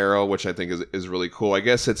 Daryl, which I think is really cool. I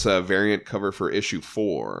guess it's a variant cover for issue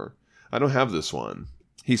 4. I don't have this one.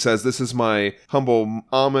 He says, "This is my humble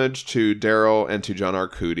homage to Daryl and to John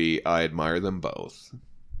Arcudi. I admire them both."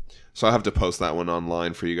 So I'll have to post that one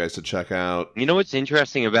online for you guys to check out. You know what's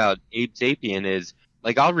interesting about Abe Sapien is,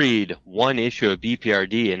 like, I'll read one issue of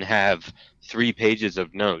BPRD and have 3 pages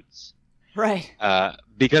of notes. Right.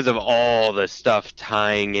 Because of all the stuff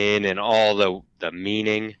tying in and all the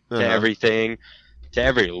meaning to everything, to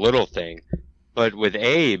every little thing. But with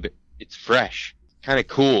Abe, it's fresh. Kind of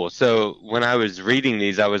cool. So when I was reading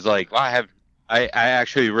these, I was like, well, I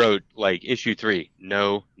actually wrote, like, issue 3,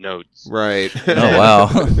 no notes. Right. Oh,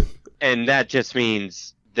 wow. And that just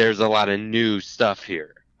means there's a lot of new stuff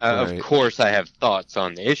here. Right. Of course, I have thoughts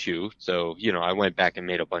on the issue, so, you know, I went back and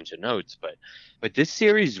made a bunch of notes, but this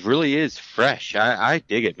series really is fresh. I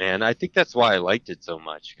dig it, man. I think that's why I liked it so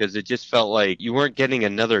much, because it just felt like you weren't getting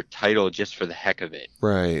another title just for the heck of it.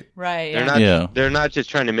 Right. Right. They're not just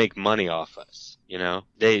trying to make money off us, you know?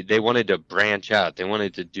 They wanted to branch out. They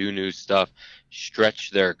wanted to do new stuff, stretch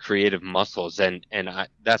their creative muscles, and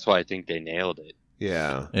that's why I think they nailed it.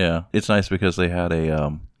 Yeah. Yeah. It's nice because they had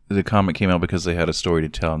the comic came out because they had a story to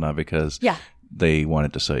tell, not because they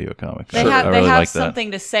wanted to sell you a comic. They have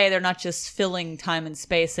something to say. They're not just filling time and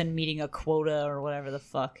space and meeting a quota or whatever the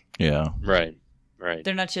fuck. Yeah. Right.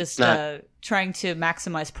 They're not just trying to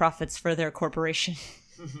maximize profits for their corporation.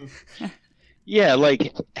 Yeah,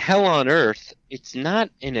 like Hell on Earth, it's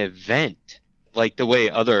not an event like the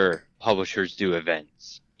way other publishers do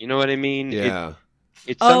events. You know what I mean? Yeah.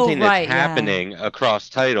 It's something that's happening across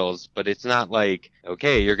titles, but it's not like,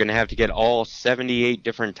 okay, you're going to have to get all 78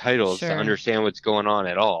 different titles to understand what's going on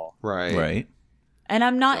at all. Right. And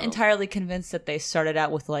I'm not entirely convinced that they started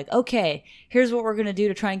out with like, okay, here's what we're going to do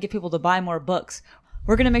to try and get people to buy more books.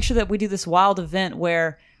 We're going to make sure that we do this wild event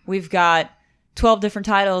where we've got 12 different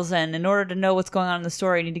titles, and in order to know what's going on in the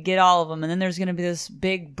story, you need to get all of them. And then there's going to be this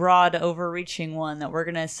big, broad, overreaching one that we're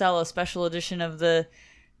going to sell a special edition of the...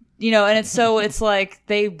 You know, and it's like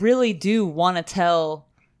they really do want to tell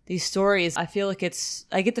these stories. I feel like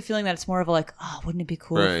I get the feeling that it's more of a like, oh, wouldn't it be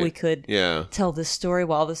cool if we could tell this story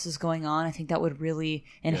while this is going on? I think that would really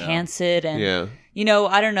enhance it. And, you know,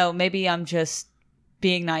 I don't know, maybe I'm just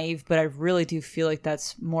being naive, but I really do feel like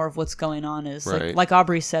that's more of what's going on is like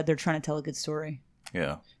Aubrey said, they're trying to tell a good story.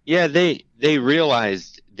 Yeah. Yeah, they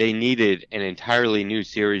realized they needed an entirely new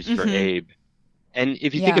series for Abe. And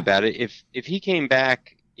if you think about it, if he came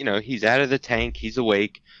back, you know, he's out of the tank, he's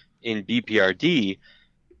awake in BPRD,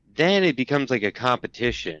 then it becomes like a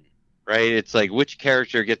competition, right? It's like, which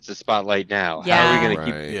character gets the spotlight now? Yeah. How are we going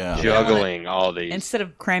to keep juggling all these? Instead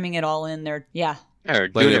of cramming it all in there, or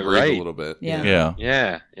doing it right a little bit. Yeah,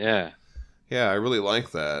 I really like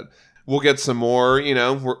that. We'll get some more, you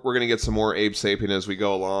know, we're going to get some more Abe Sapien as we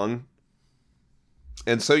go along.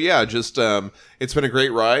 And so, yeah, just it's been a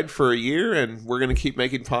great ride for a year, and we're going to keep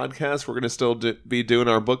making podcasts. We're going to still be doing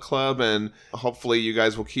our book club, and hopefully you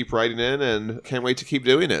guys will keep writing in, and can't wait to keep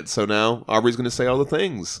doing it. So now Aubrey's going to say all the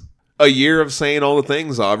things. A year of saying all the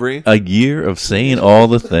things, Aubrey. A year of saying all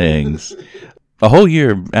the things. A whole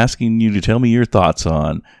year asking you to tell me your thoughts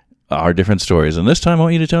on our different stories. And this time I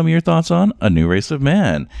want you to tell me your thoughts on A New Race of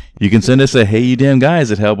Man. You can send us a hey you damn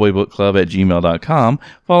guys at hellboybookclub@gmail.com.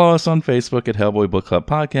 Follow us on Facebook at Hellboy Book Club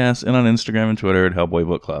Podcast and on Instagram and Twitter at Hellboy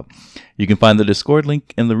Book Club. You can find the Discord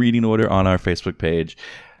link and the reading order on our Facebook page.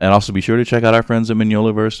 And also be sure to check out our friends at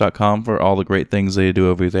Mignolaverse.com for all the great things they do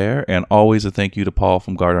over there. And always a thank you to Paul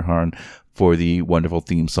from Garderharn for the wonderful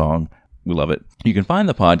theme song. We love it. You can find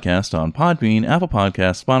the podcast on Podbean, Apple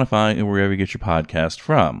Podcasts, Spotify, and wherever you get your podcast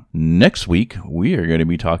from. Next week, we are going to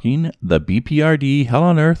be talking the BPRD Hell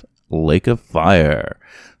on Earth Lake of Fire.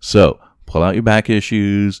 So pull out your back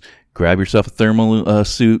issues, grab yourself a thermal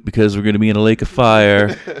suit because we're going to be in a lake of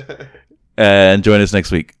fire. And join us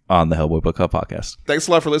next week on the Hellboy Book Club Podcast. Thanks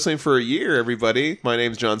a lot for listening for a year, everybody. My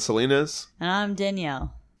name's John Salinas. And I'm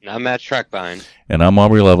Danielle. And I'm Matt Schreckbein. And I'm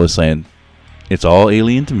Aubrey Lovelace saying, it's all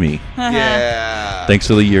alien to me. Yeah. Thanks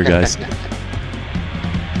for the year, guys. All right.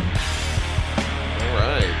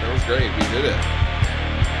 That was great. We did it.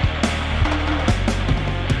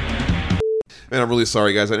 Man, I'm really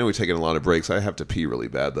sorry, guys. I know we've taken a lot of breaks. I have to pee really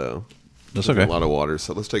bad, though. That's okay. A lot of water,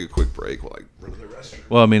 so let's take a quick break while I run to the restroom.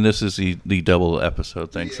 Well, I mean, this is the double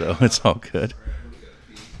episode thing, so it's all good.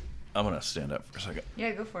 I'm going to stand up for a second.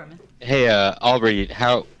 Yeah, go for it, man. Hey, Aubrey,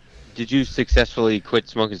 how did you successfully quit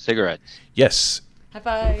smoking cigarettes? Yes. High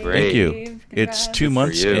five. Great. Thank you. Congrats. It's 2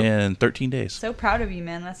 months you. and 13 days. So proud of you,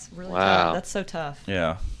 man. That's really Wow. tough. That's so tough.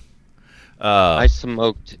 Yeah. I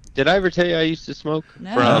smoked. Did I ever tell you I used to smoke?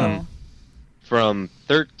 No. From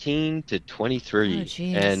 13 to 23. Oh,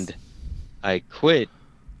 jeez. And I quit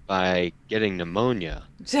by getting pneumonia.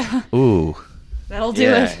 Ooh. That'll do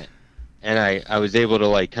it. And I was able to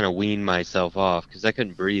like kind of wean myself off because I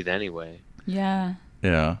couldn't breathe anyway. Yeah.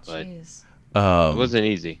 Yeah. But Jeez. it wasn't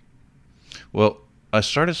easy. Well, I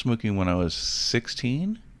started smoking when I was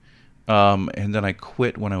 16, and then I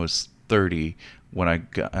quit when I was 30 when I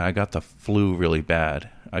got the flu really bad.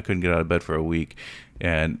 I couldn't get out of bed for a week,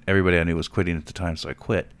 and everybody I knew was quitting at the time, so I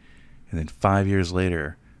quit. And then 5 years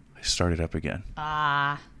later, I started up again.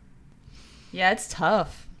 Yeah, it's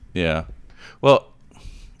tough. Yeah. Well,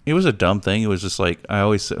 it was a dumb thing. It was just like, I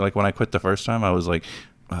always, like when I quit the first time, I was like,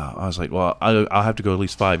 well, I'll have to go at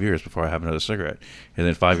least 5 years before I have another cigarette. And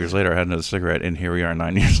then 5 years later, I had another cigarette, and here we are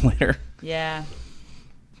 9 years later. Yeah.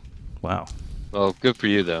 Wow. Well, good for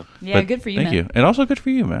you though. Yeah, But good for you, Thank man. you. And also good for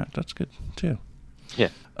you, Matt. That's good, too. Yeah.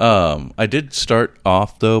 I did start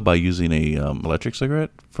off, though, by using a electric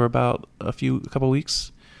cigarette for about a couple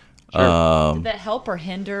weeks. Sure. Did that help or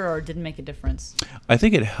hinder or didn't make a difference? I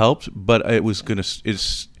think it helped, but it was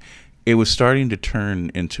it was starting to turn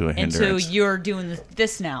into a hindrance. Into you're doing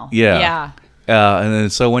this now. Yeah. Yeah. And then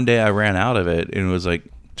so one day I ran out of it, and it was like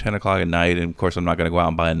 10 o'clock at night, and of course I'm not going to go out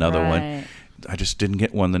and buy another one. Right. I just didn't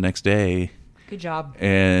get one the next day, Good job.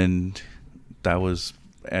 and that was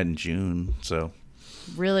in June. So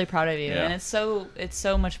Really proud of you. Yeah. And it's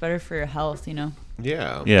so much better for your health, you know.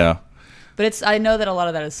 Yeah. yeah, But I know that a lot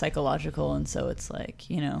of that is psychological, and so it's like,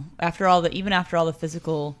 you know, even after all the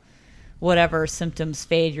physical whatever symptoms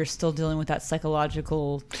fade, you're still dealing with that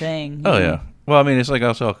psychological thing. you oh know? yeah. Well, I mean, it's like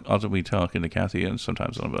I'll be talking to Kathy, and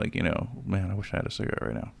sometimes I'll be like, man, I wish I had a cigarette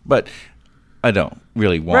right now, but I don't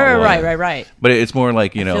really want one. Right. But it's more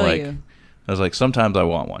like I feel like you. I was like, sometimes I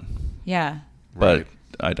want one, Yeah. but Right.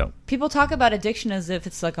 I don't. People talk about addiction as if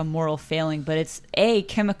it's like a moral failing, but it's A,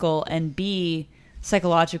 chemical, and B,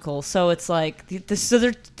 psychological. So it's like, so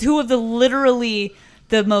they're two of the literally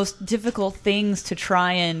the most difficult things to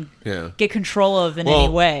try and get control of in any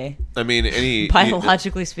way, I mean,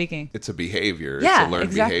 biologically speaking. it's a behavior. Yeah, it's a learned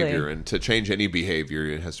exactly. behavior. And to change any behavior,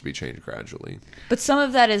 it has to be changed gradually. But some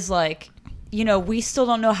of that is like, you know, we still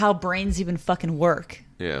don't know how brains even fucking work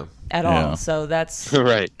Yeah. at Yeah. all. So that's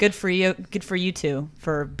Right. good for you. Good for you two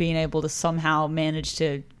for being able to somehow manage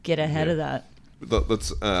to get ahead of that.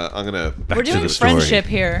 Let's. I'm gonna. We're to doing the story. friendship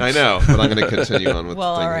here. I know, but I'm gonna continue on with.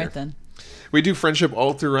 Well, the thing all right here. then. We do friendship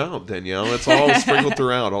all throughout, Danielle. It's all sprinkled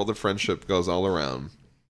throughout. All the friendship goes all around.